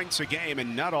 74 points a game,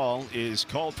 and Nuttall is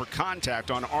called for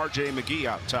contact on R.J. McGee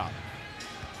out top.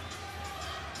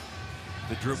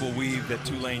 The dribble weave that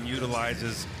Tulane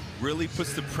utilizes really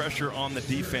puts the pressure on the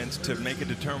defense to make a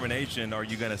determination. Are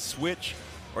you going to switch,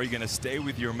 or are you going to stay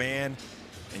with your man?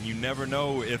 And you never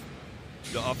know if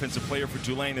the offensive player for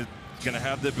Tulane is going to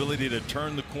have the ability to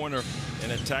turn the corner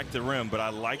and attack the rim. But I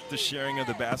like the sharing of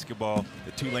the basketball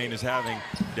that Tulane is having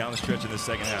down the stretch in the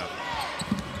second half.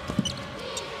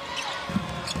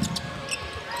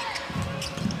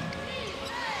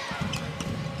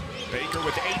 Baker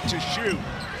with 8 to shoot.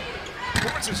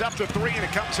 Forces up the three, and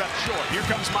it comes up short. Here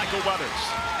comes Michael Weathers.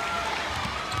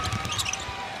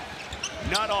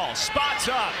 Nuttall spots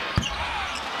up.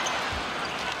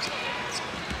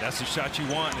 That's the shot you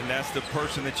want, and that's the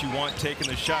person that you want taking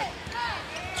the shot.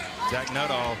 Zach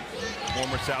Nuttall,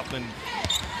 former Southland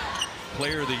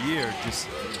Player of the Year, just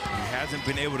he hasn't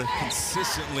been able to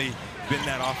consistently been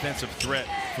that offensive threat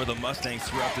for the Mustangs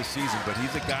throughout the season, but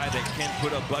he's a guy that can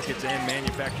put up buckets and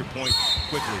manufacture points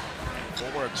quickly.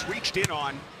 Forwards reached in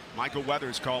on. Michael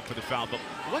Weathers called for the foul, but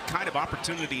what kind of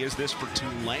opportunity is this for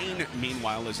Tulane,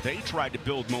 meanwhile, as they tried to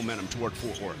build momentum toward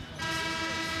Fort Worth?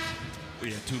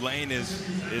 Yeah, Tulane is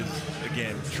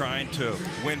again trying to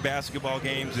win basketball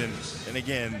games, and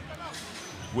again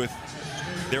with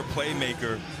their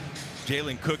playmaker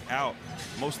Jalen Cook out,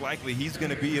 most likely he's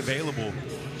going to be available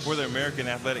for the American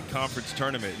Athletic Conference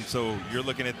tournament. And so you're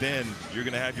looking at then you're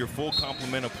going to have your full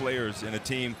complement of players in a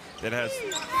team that has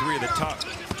 3 of the top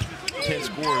 10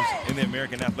 scorers in the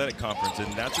American Athletic Conference,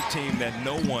 and that's a team that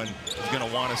no one is going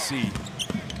to want to see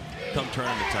come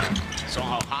tournament time. Saw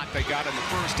how hot they got in the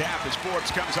first half as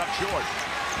Forbes comes up short.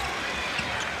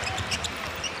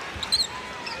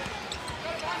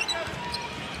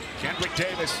 Kendrick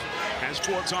Davis has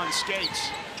Forbes on skates.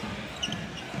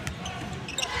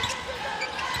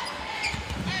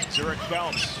 Zurich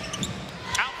Phelps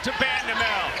out to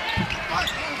Vandemel.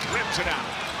 Rips it out.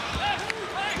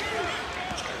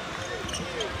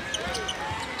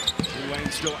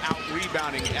 Tulane still out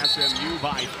rebounding SMU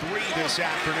by 3 this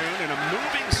afternoon, and a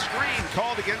moving screen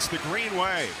called against the Green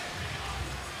Wave.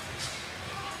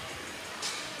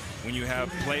 When you have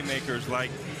playmakers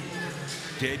like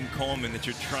Jaden Coleman that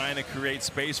you're trying to create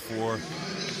space for,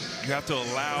 you have to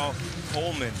allow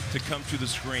Coleman to come to the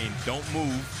screen. Don't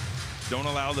move. Don't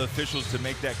allow the officials to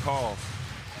make that call.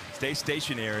 Stay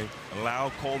stationary.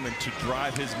 Allow Coleman to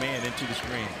drive his man into the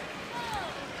screen.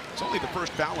 It's only the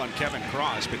first foul on Kevin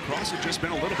Cross, but Cross has just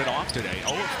been a little bit off today.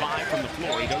 0 of 5 from the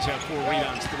floor. He does have 4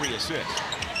 rebounds, 3 assists.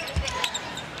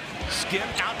 Skip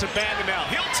out to Vandemel.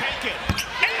 He'll take it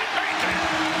and make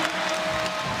it.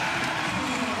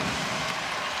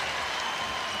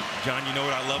 John, you know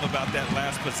what I love about that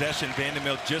last possession?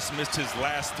 Vandemel just missed his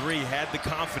last 3, had the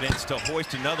confidence to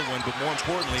hoist another one, but more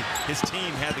importantly, his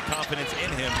team had the confidence in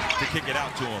him to kick it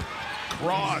out to him.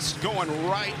 Cross going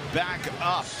right back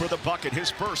up for the bucket,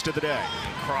 his first of the day.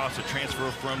 Cross, a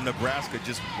transfer from Nebraska,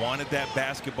 just wanted that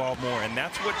basketball more, and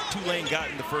that's what Tulane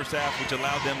got in the first half, which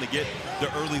allowed them to get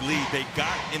the early lead. They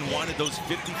got and wanted those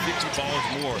 50-50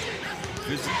 balls more.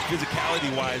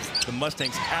 Physicality-wise, the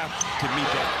Mustangs have to meet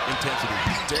that intensity.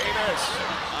 Davis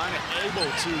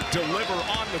unable to deliver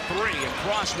on the 3, and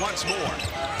Cross once more.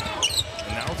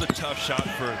 And that was a tough shot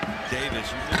for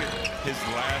Davis. You look at his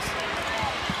last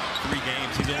 3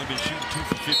 games, he's only been shooting 2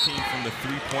 for 15 from the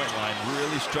 3-point line,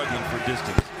 really struggling for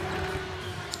distance.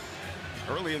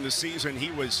 Early in the season,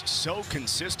 he was so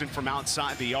consistent from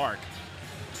outside the arc.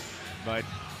 But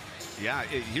yeah,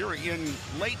 here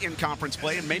late in conference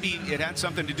play, and maybe it had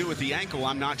something to do with the ankle.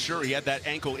 I'm not sure. He had that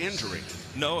ankle injury.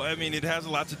 No, I mean, it has a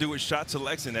lot to do with shot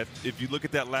selection. If you look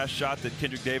at that last shot that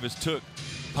Kendrick Davis took,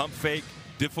 pump fake,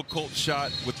 difficult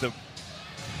shot with the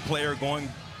player going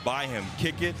by him.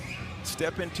 Kick it,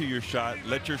 step into your shot,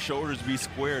 let your shoulders be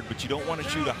squared, but you don't want to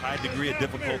shoot a high degree of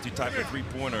difficulty type of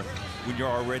 3-pointer when you're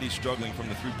already struggling from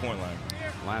the 3-point line.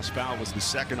 Last foul was the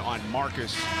second on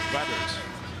Marcus Weathers.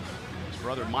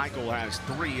 Brother Michael has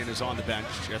 3 and is on the bench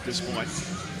at this point.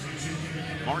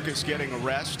 Marcus getting a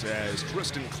rest as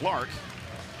Tristan Clark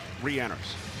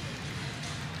re-enters.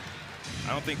 I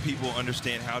don't think people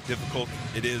understand how difficult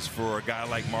it is for a guy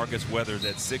like Marcus Weathers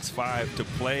at 6'5" to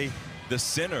play the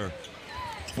center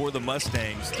for the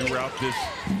Mustangs throughout this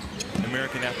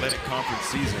American Athletic Conference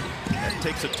season. That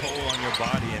takes a toll on your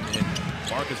body, and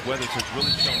Marcus Weathers has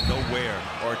really shown no wear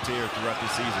or tear throughout the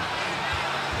season.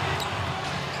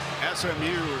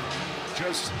 SMU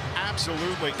just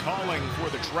absolutely calling for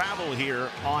the travel here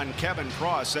on Kevin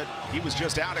Cross. Said he was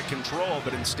just out of control,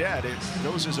 but instead it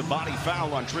goes as a body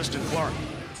foul on Tristan Clark.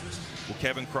 Well,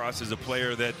 Kevin Cross is a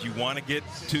player that you want to get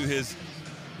to his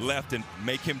left and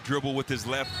make him dribble with his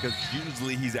left, because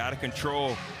usually he's out of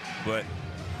control. But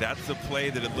that's the play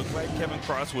that it looked like Kevin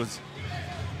Cross was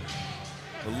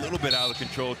a little bit out of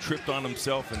control, tripped on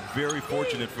himself, and very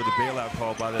fortunate for the bailout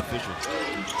call by the official.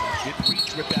 Did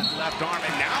reach with that left arm,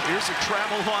 and now here's a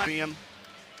travel on.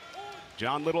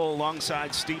 John Little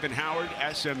alongside Stephen Howard.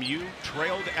 SMU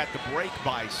trailed at the break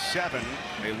by 7.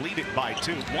 They lead it by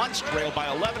 2. Once trailed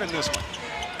by 11 in this one.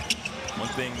 One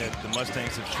thing that the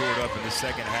Mustangs have shored up in the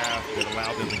second half that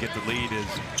allowed them to get the lead is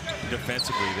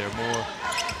defensively. They're more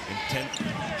intent,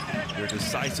 they're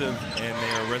decisive, and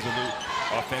they are resolute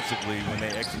offensively when they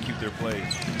execute their plays.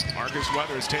 Marcus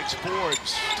Weathers takes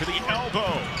Fords to the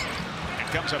elbow and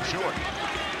comes up short.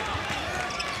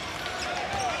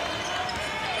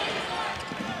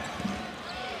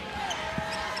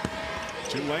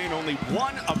 Tulane only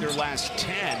 1 of their last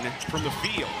 10 from the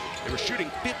field. They were shooting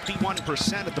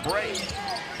 51% at the break.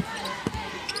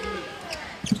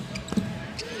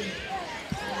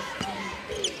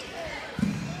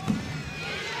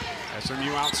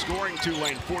 SMU outscoring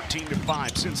Tulane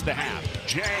 14-5 since the half.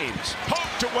 James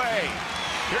poked away.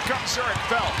 Here comes Zurich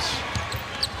Phelps.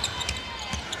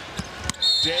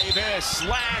 Davis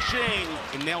slashing,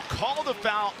 and they'll call the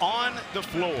foul on the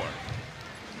floor.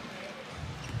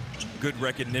 Good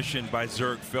recognition by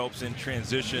Zurich Phelps in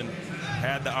transition.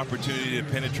 Had the opportunity to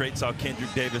penetrate, saw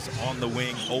Kendrick Davis on the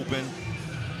wing open.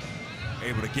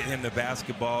 Able to get him the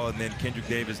basketball, and then Kendrick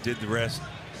Davis did the rest.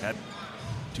 Had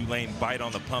Tulane bite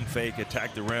on the pump fake,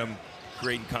 attack the rim,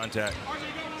 creating contact.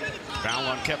 Foul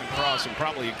on Kevin Cross, and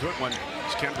probably a good one,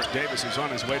 as Kendrick Davis is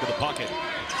on his way to the bucket.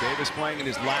 Davis playing in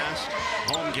his last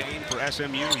home game for SMU.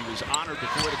 He was honored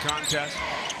before the contest.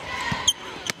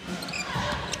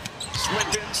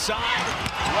 Slipped inside.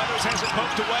 Weathers has it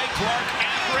poked away. Clark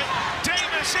after it.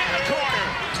 Davis in the corner.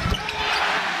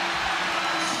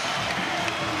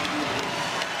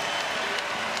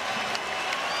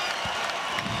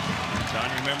 John,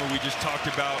 remember we just talked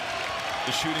about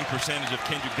the shooting percentage of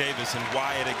Kendrick Davis and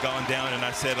why it had gone down, and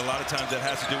I said a lot of times that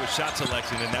has to do with shot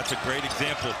selection, and that's a great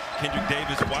example. Kendrick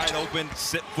Davis wide open,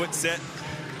 foot set,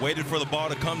 waited for the ball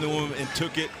to come to him and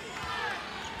took it.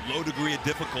 Low degree of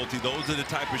difficulty. Those are the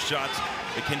type of shots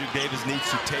that Kendrick Davis needs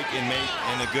to take and make,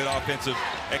 and a good offensive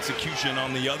execution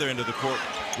on the other end of the court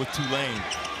with Tulane.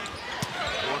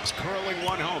 Works curling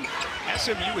one home.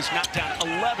 SMU is knocked down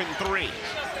 11 threes.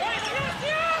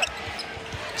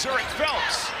 Zurich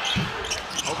Phelps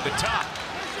over the top.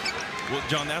 Well,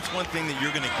 John, that's one thing that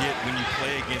you're going to get when you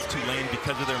play against Tulane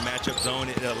because of their matchup zone.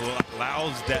 It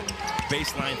allows that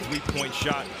baseline three-point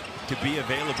shot to be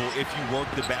available if you work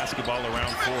the basketball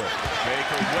around for it.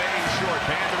 Baker way short.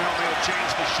 Vanderbilt will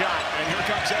change the shot, and here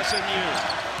comes SMU.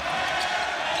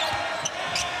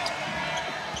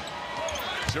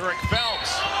 Zurich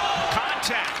Phelps,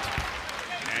 contact,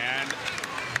 and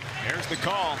there's the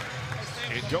call.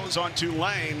 It goes on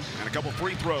Tulane, and a couple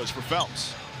free throws for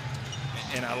Phelps.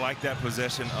 And I like that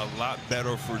possession a lot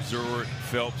better for Zurich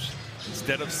Phelps.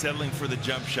 Instead of settling for the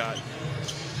jump shot,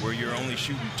 where you're only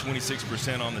shooting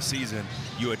 26% on the season,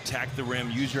 you attack the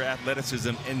rim, use your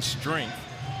athleticism and strength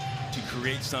to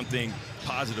create something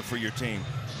positive for your team.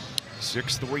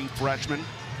 6'3" freshman.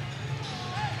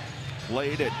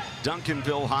 Played at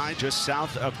Duncanville High, just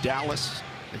south of Dallas.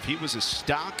 If he was a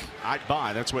stock, I'd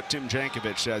buy. That's what Tim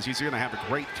Jankovic says. He's going to have a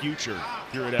great future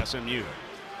here at SMU.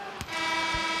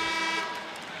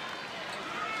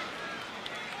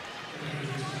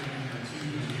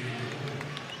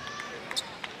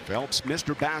 Phelps,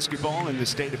 Mr. Basketball in the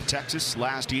state of Texas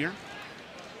last year.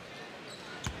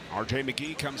 R.J.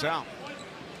 McGee comes out.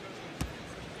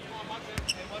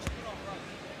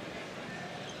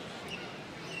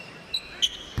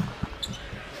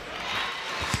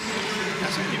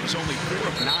 SMU was only 4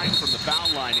 of 9 from the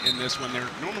foul line in this one. They're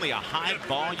normally a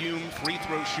high-volume free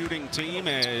throw shooting team,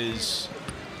 as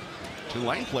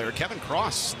Tulane player Kevin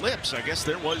Cross slips. I guess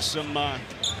there was some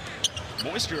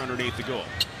moisture underneath the goal.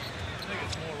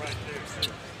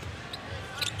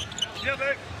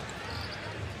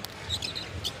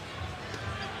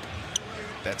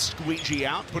 That squeegee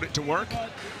out, put it to work.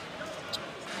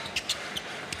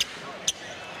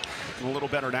 A little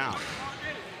better now.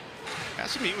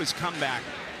 SMU has come back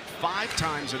 5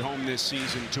 times at home this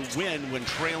season to win when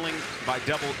trailing by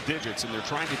double digits, and they're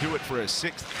trying to do it for a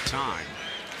 6th time.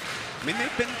 I mean,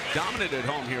 they've been dominant at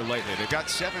home here lately. They've got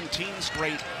 17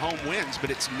 straight home wins, but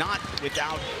it's not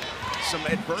without some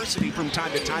adversity from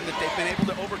time to time that they've been able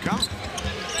to overcome.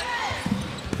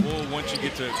 Well, once you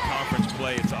get to conference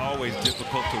play, it's always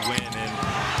difficult to win, and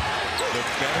the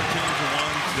better teams are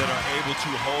ones that are able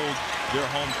to hold their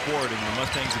home court, and the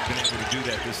Mustangs have been able to do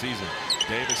that this season.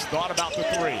 Davis thought about the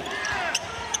three.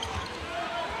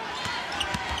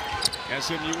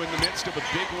 SMU in the midst of a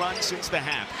big run since the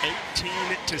half,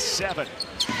 18-7.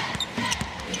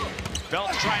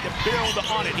 Felt's trying to build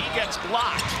on it. He gets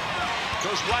blocked.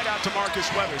 Goes right out to Marcus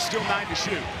Weathers. Still 9 to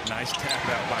shoot. Nice tap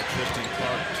out by Tristan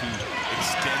Clark to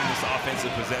extend this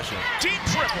offensive possession. Deep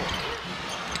triple.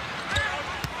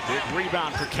 Big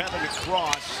rebound for Kevin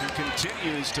Cross, who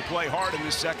continues to play hard in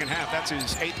this second half. That's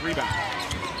his 8th rebound.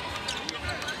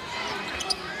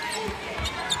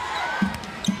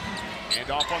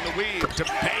 And off on the weave to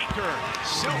Baker.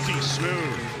 Silky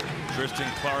smooth.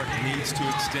 Tristan Clark needs to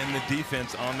extend the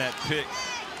defense on that pick,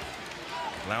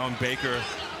 allowing Baker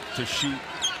to shoot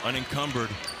unencumbered,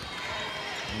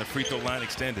 and the free throw line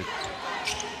extended.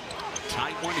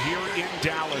 Tight one here in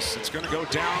Dallas. It's going to go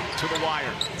down to the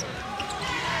wire.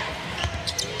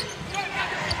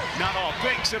 Not all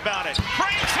thinks about it.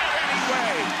 Cranks it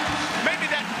anyway. Maybe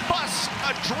that busts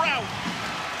a drought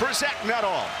for Zach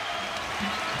Nuttall.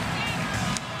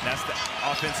 That's the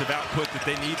offensive output that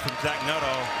they need from Zach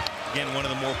Nuttall. Again, one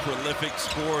of the more prolific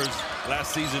scorers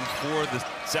last season for the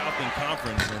Southland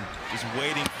Conference, and just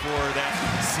waiting for that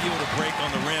seal to break on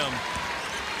the rim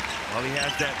while he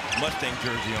has that Mustang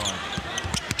jersey on.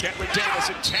 Kentley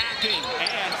Davis attacking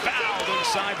and fouled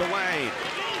inside the lane.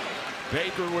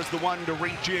 Baker was the one to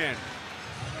reach in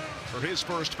for his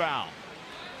first foul.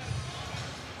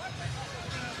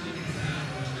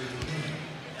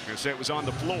 I'm going to say it was on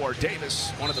the floor.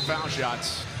 Davis, one of the foul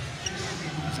shots.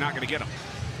 He's not going to get him.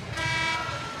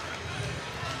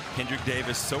 Kendrick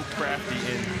Davis so crafty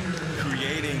in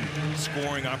creating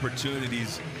scoring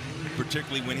opportunities,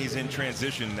 particularly when he's in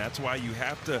transition. That's why you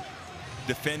have to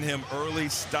defend him early,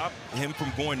 stop him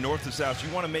from going north to south.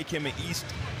 You want to make him an east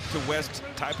to west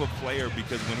type of player,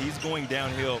 because when he's going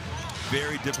downhill,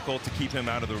 very difficult to keep him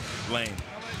out of the lane.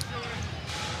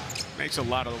 Makes a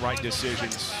lot of the right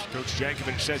decisions. Coach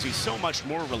Jankovic says he's so much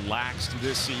more relaxed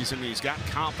this season. He's got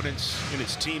confidence in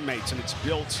his teammates, and it's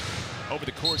built over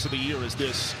the course of the year as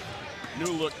this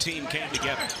new-look team came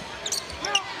together.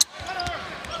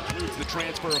 Includes the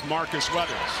transfer of Marcus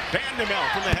Weathers. Vandemel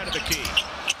from the head of the key.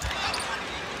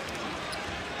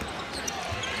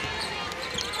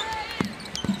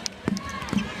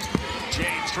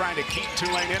 James trying to keep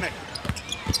Tulane in it.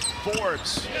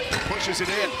 Forbes pushes it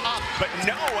in, up, but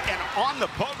no, and on the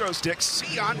pogo stick,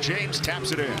 Sion James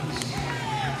taps it in.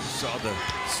 Saw the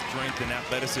strength and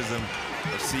athleticism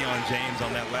of Sion James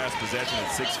on that last possession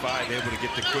at 6'5", able to get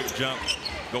the quick jump,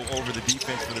 go over the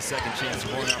defense for the second chance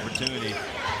scoring opportunity.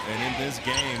 And in this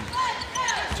game,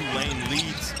 Tulane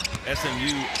leads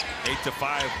SMU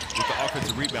 8-5 with the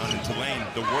offensive rebound, and Tulane,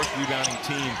 the worst rebounding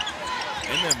team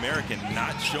in the American,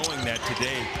 not showing that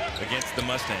today against the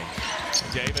Mustangs.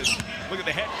 Davis, look at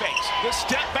the head fakes, the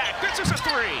step back, this is a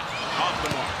three, off the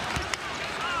mark.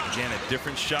 Again, a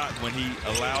different shot when he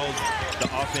allows the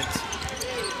offense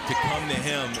to come to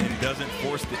him and doesn't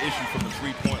force the issue from the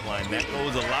three-point line. That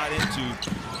goes a lot into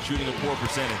shooting a poor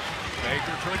percentage.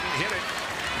 Baker couldn't hit it.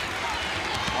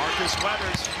 Marcus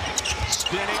Weathers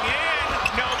spinning in,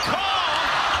 no call,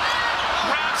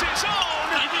 grabs his own.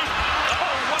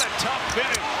 Oh, what a tough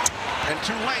finish. And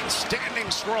Tulane standing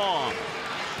strong.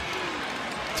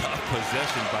 Tough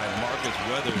possession by Marcus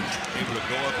Weathers, able to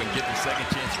go up and get the second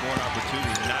chance scoring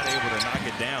opportunity, not able to knock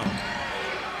it down.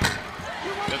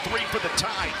 The three for the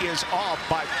tie is off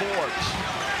by Forbes.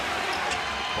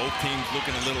 Both teams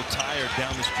looking a little tired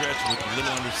down the stretch with a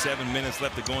little under 7 minutes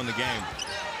left to go in the game.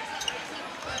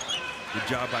 Good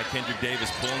job by Kendrick Davis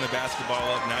pulling the basketball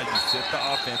up. Now you set the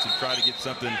offense and try to get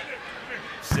something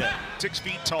set. 6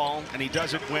 feet tall, and he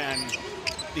does it when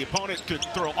the opponent could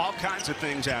throw all kinds of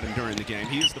things at him during the game.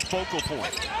 He is the focal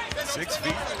point. 6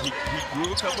 feet, he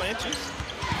grew a couple inches.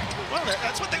 Well,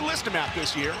 that's what they list him at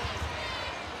this year.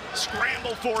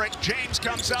 Scramble for it. James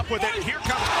comes up with it. Here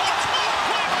comes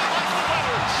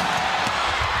Weathers.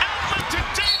 Outlet to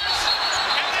Davis,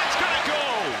 and that's going to go.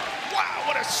 Wow,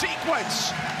 what a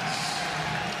sequence.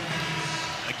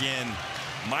 Again,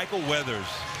 Michael Weathers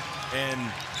and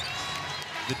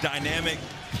the dynamic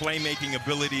playmaking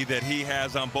ability that he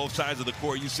has on both sides of the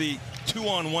court. You see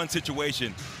 2-on-1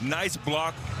 situation, nice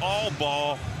block, all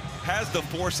ball, has the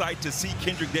foresight to see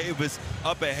Kendrick Davis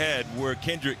up ahead where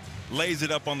Kendrick lays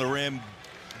it up on the rim.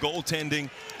 Goaltending,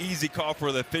 easy call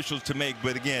for the officials to make,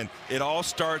 but again, it all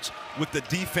starts with the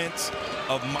defense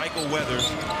of Michael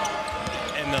Weathers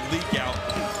and the leak out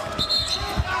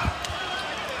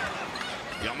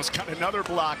Almost got another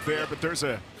block there, but there's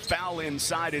a foul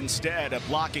inside instead. A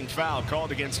blocking foul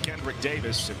called against Kendrick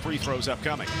Davis, and free throws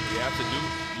upcoming. Yeah,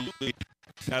 absolutely.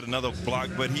 Had another block,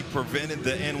 but he prevented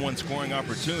the N1 scoring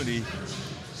opportunity.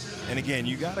 And again,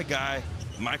 you got a guy,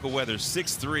 Michael Weathers,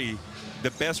 6'3",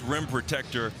 the best rim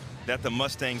protector that the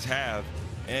Mustangs have,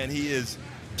 and he is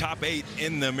top 8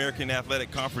 in the American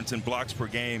Athletic Conference in blocks per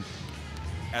game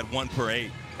at 1 per 8.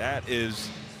 That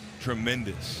is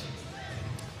tremendous.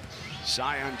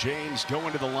 Zion James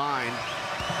going to the line,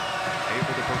 able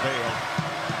to prevail.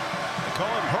 They call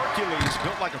him Hercules,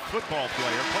 built like a football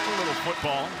player, played a little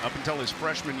football up until his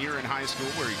freshman year in high school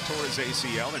where he tore his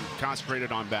ACL and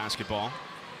concentrated on basketball.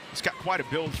 He's got quite a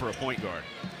build for a point guard.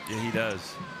 Yeah, he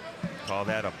does. Call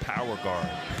that a power guard.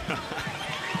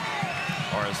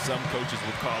 Or as some coaches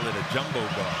would call it, a jumbo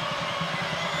guard.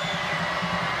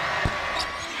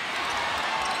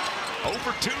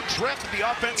 0-for-2 trip, the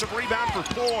offensive rebound for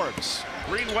Forbes.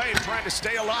 Green Wave trying to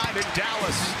stay alive in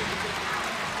Dallas.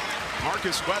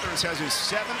 Marcus Weathers has his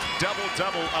 7th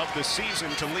double-double of the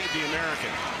season to lead the American.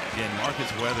 Again,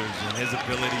 Marcus Weathers and his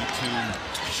ability to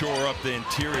shore up the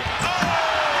interior. Oh,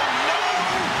 no!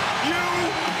 You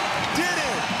did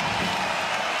it!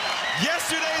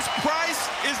 Yesterday's price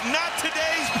is not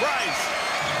today's price.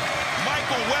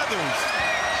 Michael Weathers.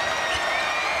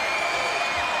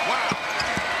 Wow.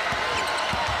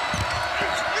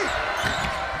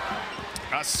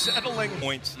 A settling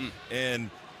points,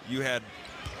 and you had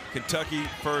Kentucky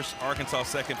first, Arkansas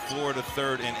second, Florida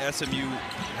third, and SMU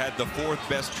had the 4th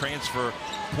best transfer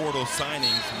portal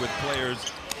signings with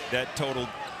players that totaled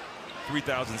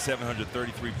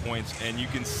 3,733 points. And you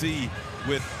can see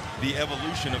with the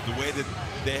evolution of the way that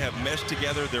they have meshed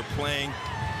together, they're playing.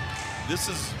 This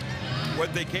is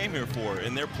what they came here for,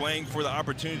 and they're playing for the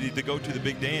opportunity to go to the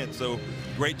big dance. So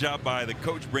great job by the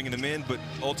coach bringing them in, but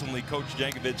ultimately Coach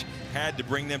Jankovic had to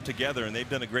bring them together, and they've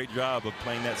done a great job of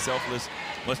playing that selfless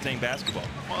Mustang basketball.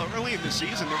 Well, early in the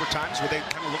season, there were times where they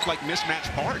kind of looked like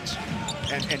mismatched parts,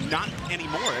 and not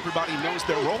anymore. Everybody knows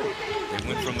their role. They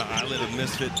went from the island of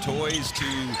misfit toys to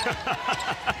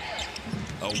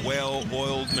a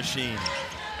well-oiled machine.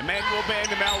 Emmanuel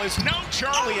Bandamel is no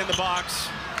Charlie in the box.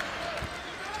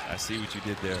 I see what you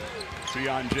did there.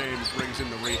 Zion James brings in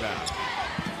the rebound.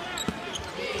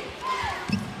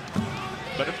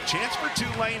 But a chance for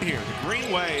Tulane here. The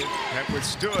Green Wave have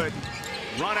withstood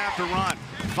run after run.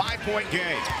 5-point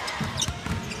game.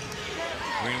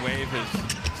 Green Wave has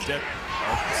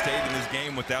stayed in this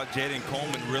game without Jaden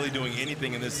Coleman really doing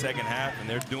anything in this second half, and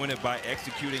they're doing it by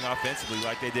executing offensively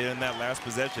like they did in that last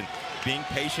possession. Being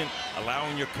patient,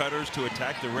 allowing your cutters to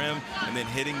attack the rim, and then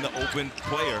hitting the open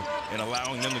player and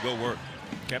allowing them to go work.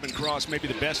 Kevin Cross, maybe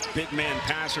the best big man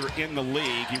passer in the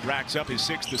league. He racks up his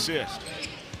 6th assist.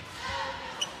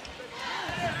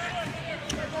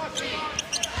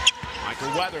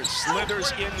 Michael Weathers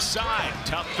slithers inside.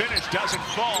 Tough finish, doesn't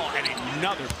fall, and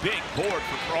another big board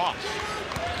for Cross.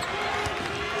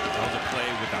 That was a play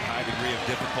with a high degree of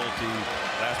difficulty.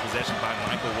 Last possession by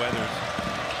Michael Weathers.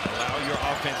 Allow your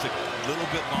offense a little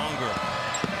bit longer.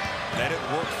 Let it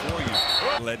work for you.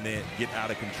 Letting it get out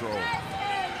of control.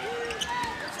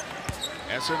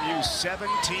 SMU's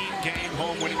 17-game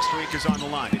home winning streak is on the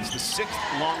line. It's the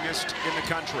 6th longest in the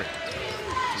country.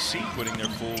 See, putting their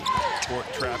full court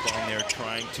trap on there,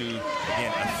 trying to,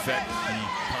 again, affect the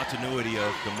continuity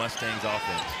of the Mustangs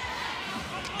offense.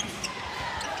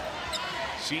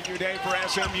 Senior day for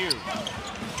SMU.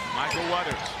 Michael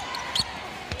Weathers.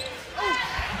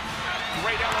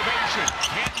 Great elevation.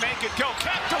 Can't make it go.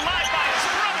 Kept alive by his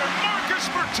brother, Marcus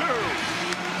for 2.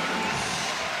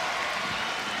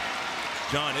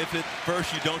 John, if at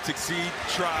first you don't succeed,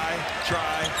 try,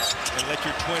 and let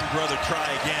your twin brother try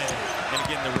again. And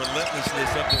again, the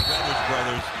relentlessness of the Weathers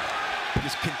brothers,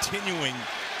 just continuing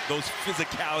those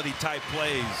physicality-type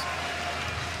plays.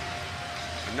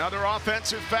 Another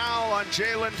offensive foul on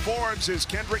Jalen Forbes as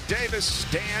Kendrick Davis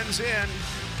stands in.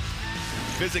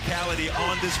 Physicality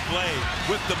on display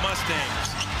with the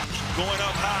Mustangs. Going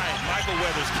up high, Michael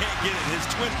Weathers can't get it. His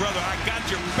twin brother, I got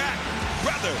your back,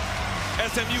 brother.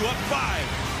 SMU up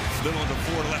 5. Little under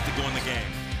 4 left to go in the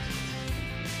game.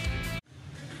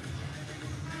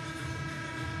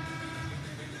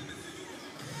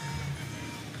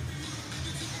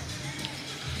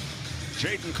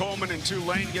 Jaden Coleman and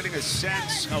Tulane getting a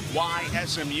sense of why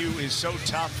SMU is so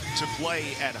tough to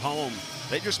play at home.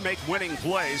 They just make winning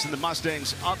plays, and the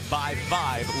Mustangs up by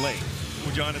 5 late.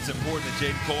 Well, John, it's important that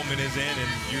Jaden Coleman is in, and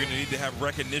you're going to need to have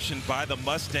recognition by the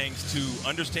Mustangs to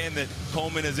understand that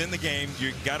Coleman is in the game.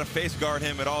 You got to face guard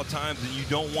him at all times, and you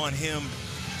don't want him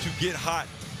to get hot,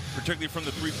 particularly from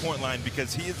the three-point line,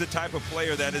 because he is the type of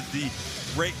player that is the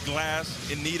break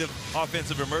glass in need of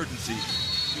offensive emergency.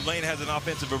 Tulane has an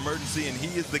offensive emergency, and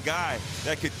he is the guy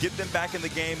that could get them back in the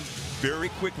game very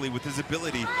quickly with his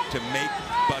ability to make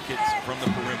buckets from the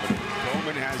perimeter.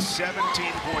 Coleman has 17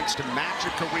 points to match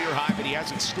a career high, but he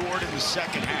hasn't scored in the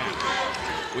second half.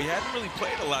 We hadn't really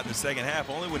played a lot in the second half,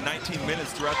 only with 19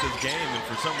 minutes throughout this game, and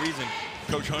for some reason,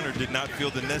 Coach Hunter did not feel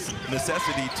the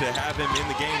necessity to have him in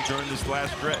the game during this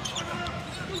last stretch.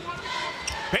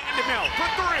 Vanderbilt for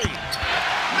three.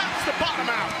 That's the bottom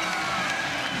out.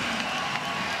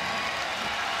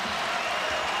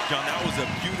 John, that was a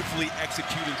beautifully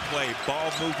executed play. Ball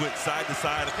movement side to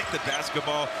side. I think the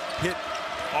basketball hit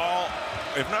all,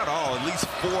 if not all, at least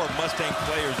 4 Mustang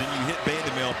players, and you hit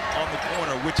Vanderbilt on the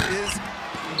corner, which is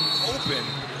open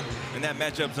in that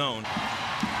matchup zone.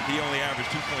 He only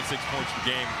averaged 2.6 points per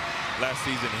game last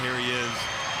season. Here he is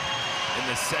in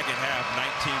the second half,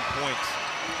 19 points.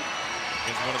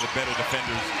 Is one of the better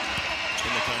defenders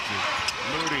in the country.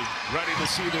 Moody ready to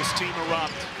see this team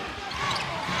erupt.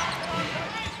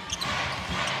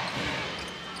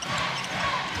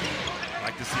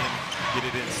 Like to see him get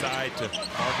it inside to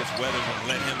Marcus Weathers and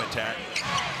let him attack.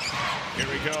 Here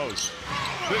he goes.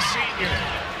 The senior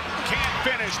can't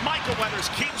finish. Michael Weathers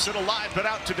keeps it alive, but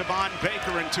out to Devon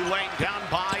Baker, and Tulane down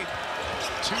by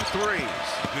 2 threes.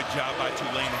 Good job by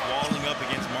Tulane walling up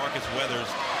against Marcus Weathers,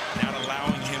 not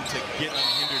allowing him to get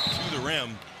unhindered to the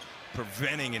rim,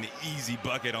 preventing an easy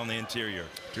bucket on the interior.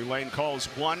 Tulane calls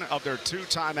one of their 2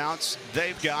 timeouts.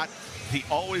 They've got the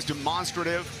always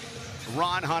demonstrative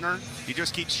Ron Hunter. He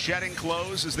just keeps shedding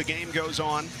clothes as the game goes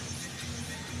on.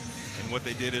 And what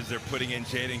they did is they're putting in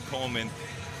Jaden Coleman.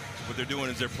 What they're doing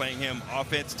is they're playing him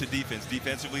offense to defense.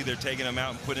 Defensively, they're taking him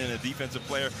out and putting in a defensive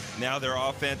player. Now their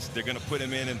offense, they're going to put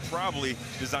him in and probably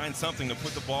design something to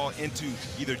put the ball into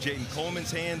either Jaden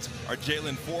Coleman's hands or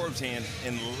Jalen Forbes' hand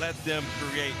and let them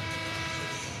create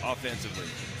offensively.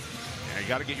 Yeah, you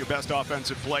got to get your best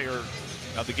offensive player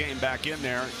of the game back in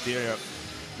there. The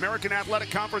American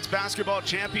Athletic Conference Basketball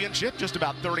Championship just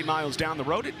about 30 miles down the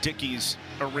road at Dickies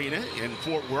Arena in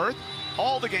Fort Worth.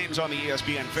 All the games on the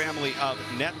ESPN family of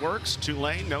networks.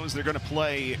 Tulane knows they're going to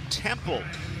play Temple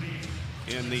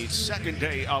in the second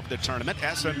day of the tournament.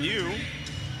 SMU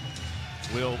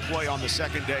will play on the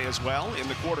second day as well in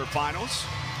the quarterfinals.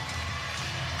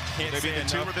 Can't Maybe say the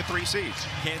 2 enough. or the 3 seeds.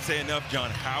 Can't say enough, John,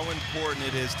 how important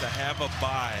it is to have a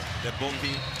bye that both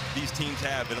these teams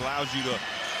have. It allows you to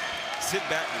sit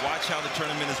back, watch how the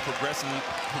tournament is progressing,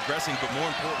 but more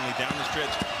importantly, down the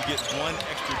stretch, you get 1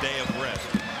 extra day of rest.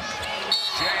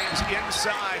 James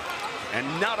inside, and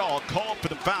Nuttall called for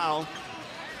the foul.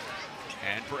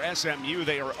 And for SMU,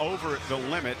 they are over the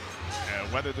limit,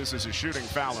 whether this is a shooting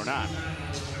foul or not.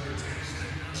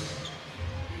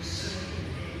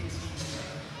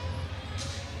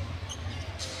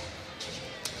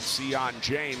 Sion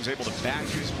James able to back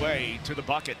his way to the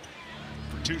bucket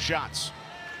for 2 shots.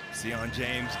 Sion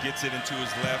James gets it into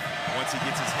his left. Once he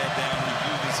gets his head down, he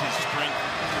uses his strength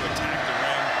to attack the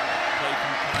rim, play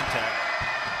through contact.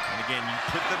 And again, you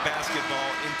put the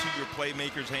basketball into your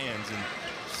playmaker's hands, and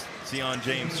Sion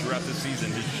James throughout the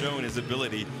season has shown his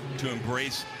ability to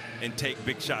embrace and take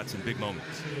big shots in big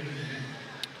moments.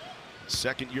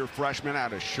 Second-year freshman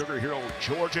out of Sugar Hill,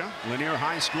 Georgia, Lanier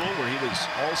High School, where he was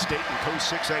All-State and Coast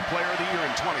 6A Player of the Year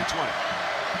in 2020.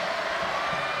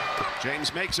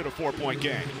 James makes it a 4-point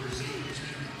game.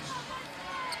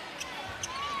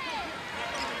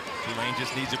 Tulane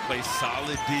just needs to play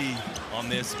solid D on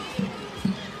this.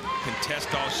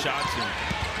 Contest all shots and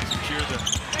secure the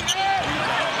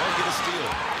rebound or get a steal.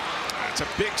 That's a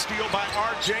big steal by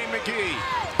R.J. McGee.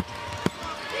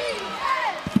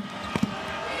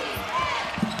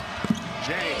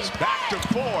 James back to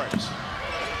Forbes.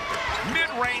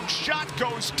 Mid-range shot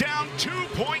goes down,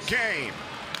 2-point game.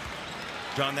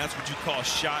 John, that's what you call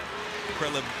shot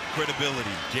credibility.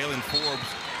 Jalen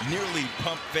Forbes nearly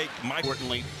pump faked Mike.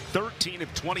 Importantly, 13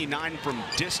 of 29 from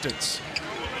distance.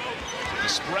 The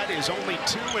spread is only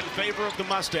 2 in favor of the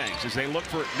Mustangs as they look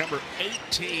for number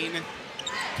 18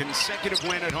 consecutive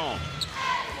win at home.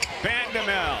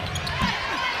 Vandemel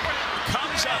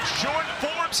comes up short.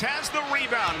 Forbes has the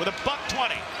rebound with a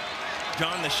 $120.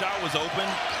 John, the shot was open,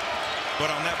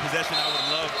 but on that possession, I would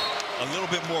love a little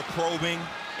bit more probing,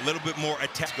 a little bit more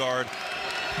attack guard,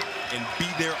 and be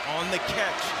there on the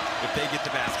catch if they get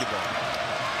the basketball.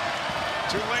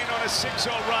 Tulane on a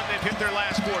 6-0 run. They've hit their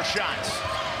last 4 shots.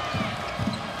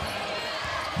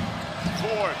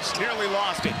 Forbes nearly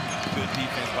lost it. Good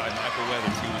defense by Michael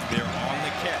Weathers. He was there on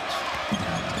the catch.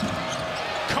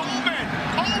 Coleman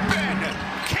open.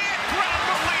 Can't grab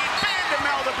the lead.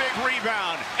 Vandemel the big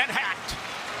rebound and hacked.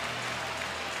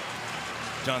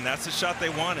 John, that's the shot they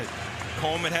wanted.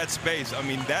 Coleman had space. I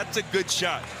mean, that's a good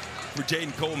shot for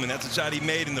Jaden Coleman. That's a shot he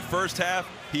made in the first half.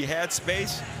 He had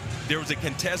space. There was a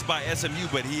contest by SMU,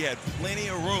 but he had plenty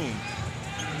of room.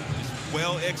 Just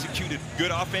well executed,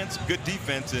 good offense, good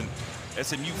defense, and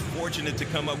SMU fortunate to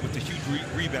come up with a huge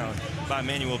rebound by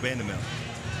Emmanuel Bandamel.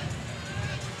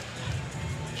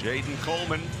 Jaden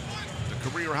Coleman, the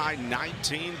career high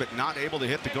 19, but not able to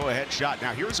hit the go-ahead shot.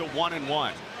 Now here's a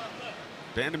 1-and-1.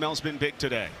 Bandamel's been big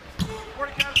today. Ooh,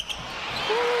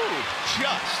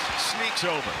 just sneaks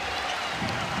over.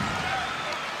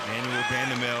 Emmanuel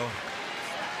Bandamel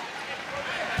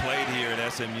played here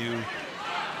at SMU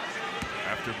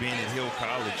after being at Hill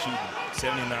College, shooting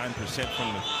 79%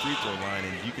 from the free throw line,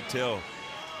 and you could tell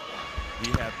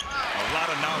he had a lot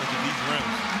of knowledge of these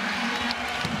rims.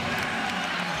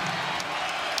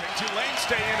 Can Tulane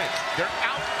stay in it? They're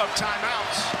out of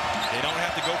timeouts. They don't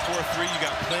have to go for a three. You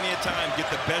got plenty of time. Get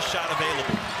the best shot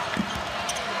available.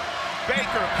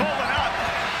 Baker pulling up,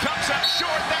 comes up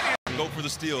short, then go for the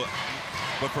steal.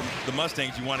 But from the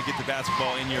Mustangs, you want to get the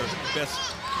basketball in your best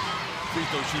free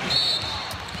throw shooter's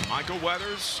hands. Michael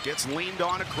Weathers gets leaned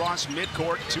on across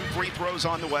midcourt. 2 free throws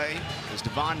on the way as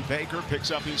Devon Baker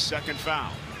picks up his second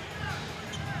foul.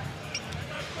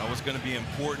 Now what's going to be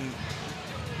important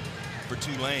for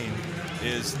Tulane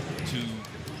is to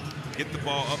get the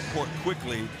ball up court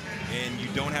quickly, and you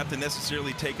don't have to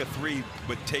necessarily take a three,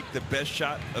 but take the best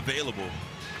shot available.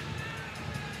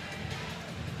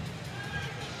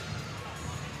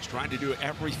 Trying to do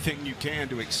everything you can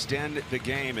to extend the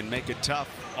game and make it tough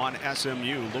on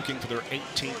SMU, looking for their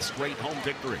 18th straight home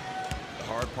victory. The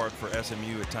hard part for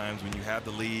SMU at times, when you have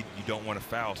the lead, you don't want to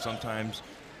foul. Sometimes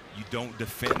you don't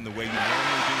defend the way you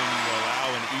normally do, and you allow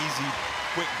an easy,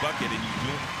 quick bucket, and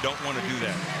you don't want to do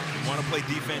that. You want to play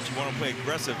defense, you want to play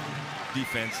aggressive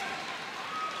defense,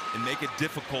 and make it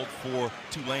difficult for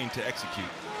Tulane to execute.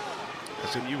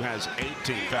 SMU has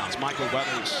 18 fouls. Michael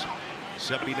Weathers,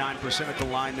 79% at the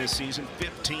line this season,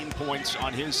 15 points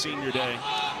on his senior day.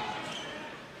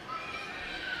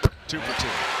 2 for 2.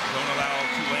 Don't allow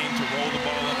Tulane to roll the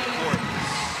ball up the court.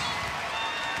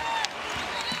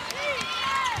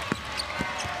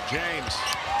 James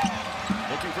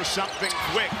looking for something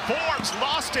quick. Forbes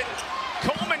lost it.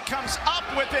 Coleman comes up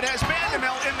with it, has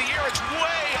Bandamel in the air. It's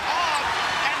way off,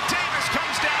 and Davis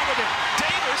comes down with it.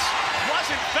 Davis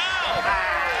wasn't fouled,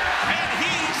 and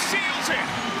he seals it.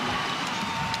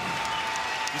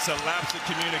 It's a lapse of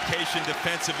communication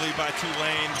defensively by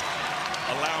Tulane,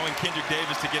 allowing Kendrick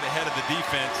Davis to get ahead of the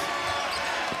defense.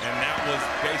 And that was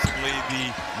basically the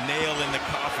nail in the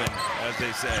coffin, as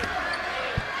they say.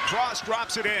 Cross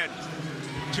drops it in.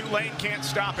 Tulane can't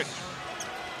stop it.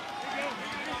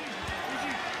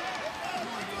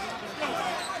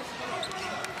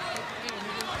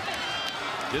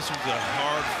 This was a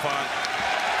hard-fought,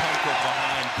 bunker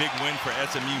behind big win for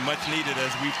SMU, much needed,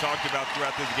 as we've talked about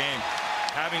throughout this game.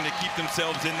 Having to keep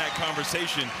themselves in that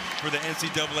conversation for the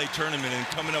NCAA tournament and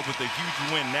coming up with a huge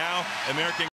win. Now, American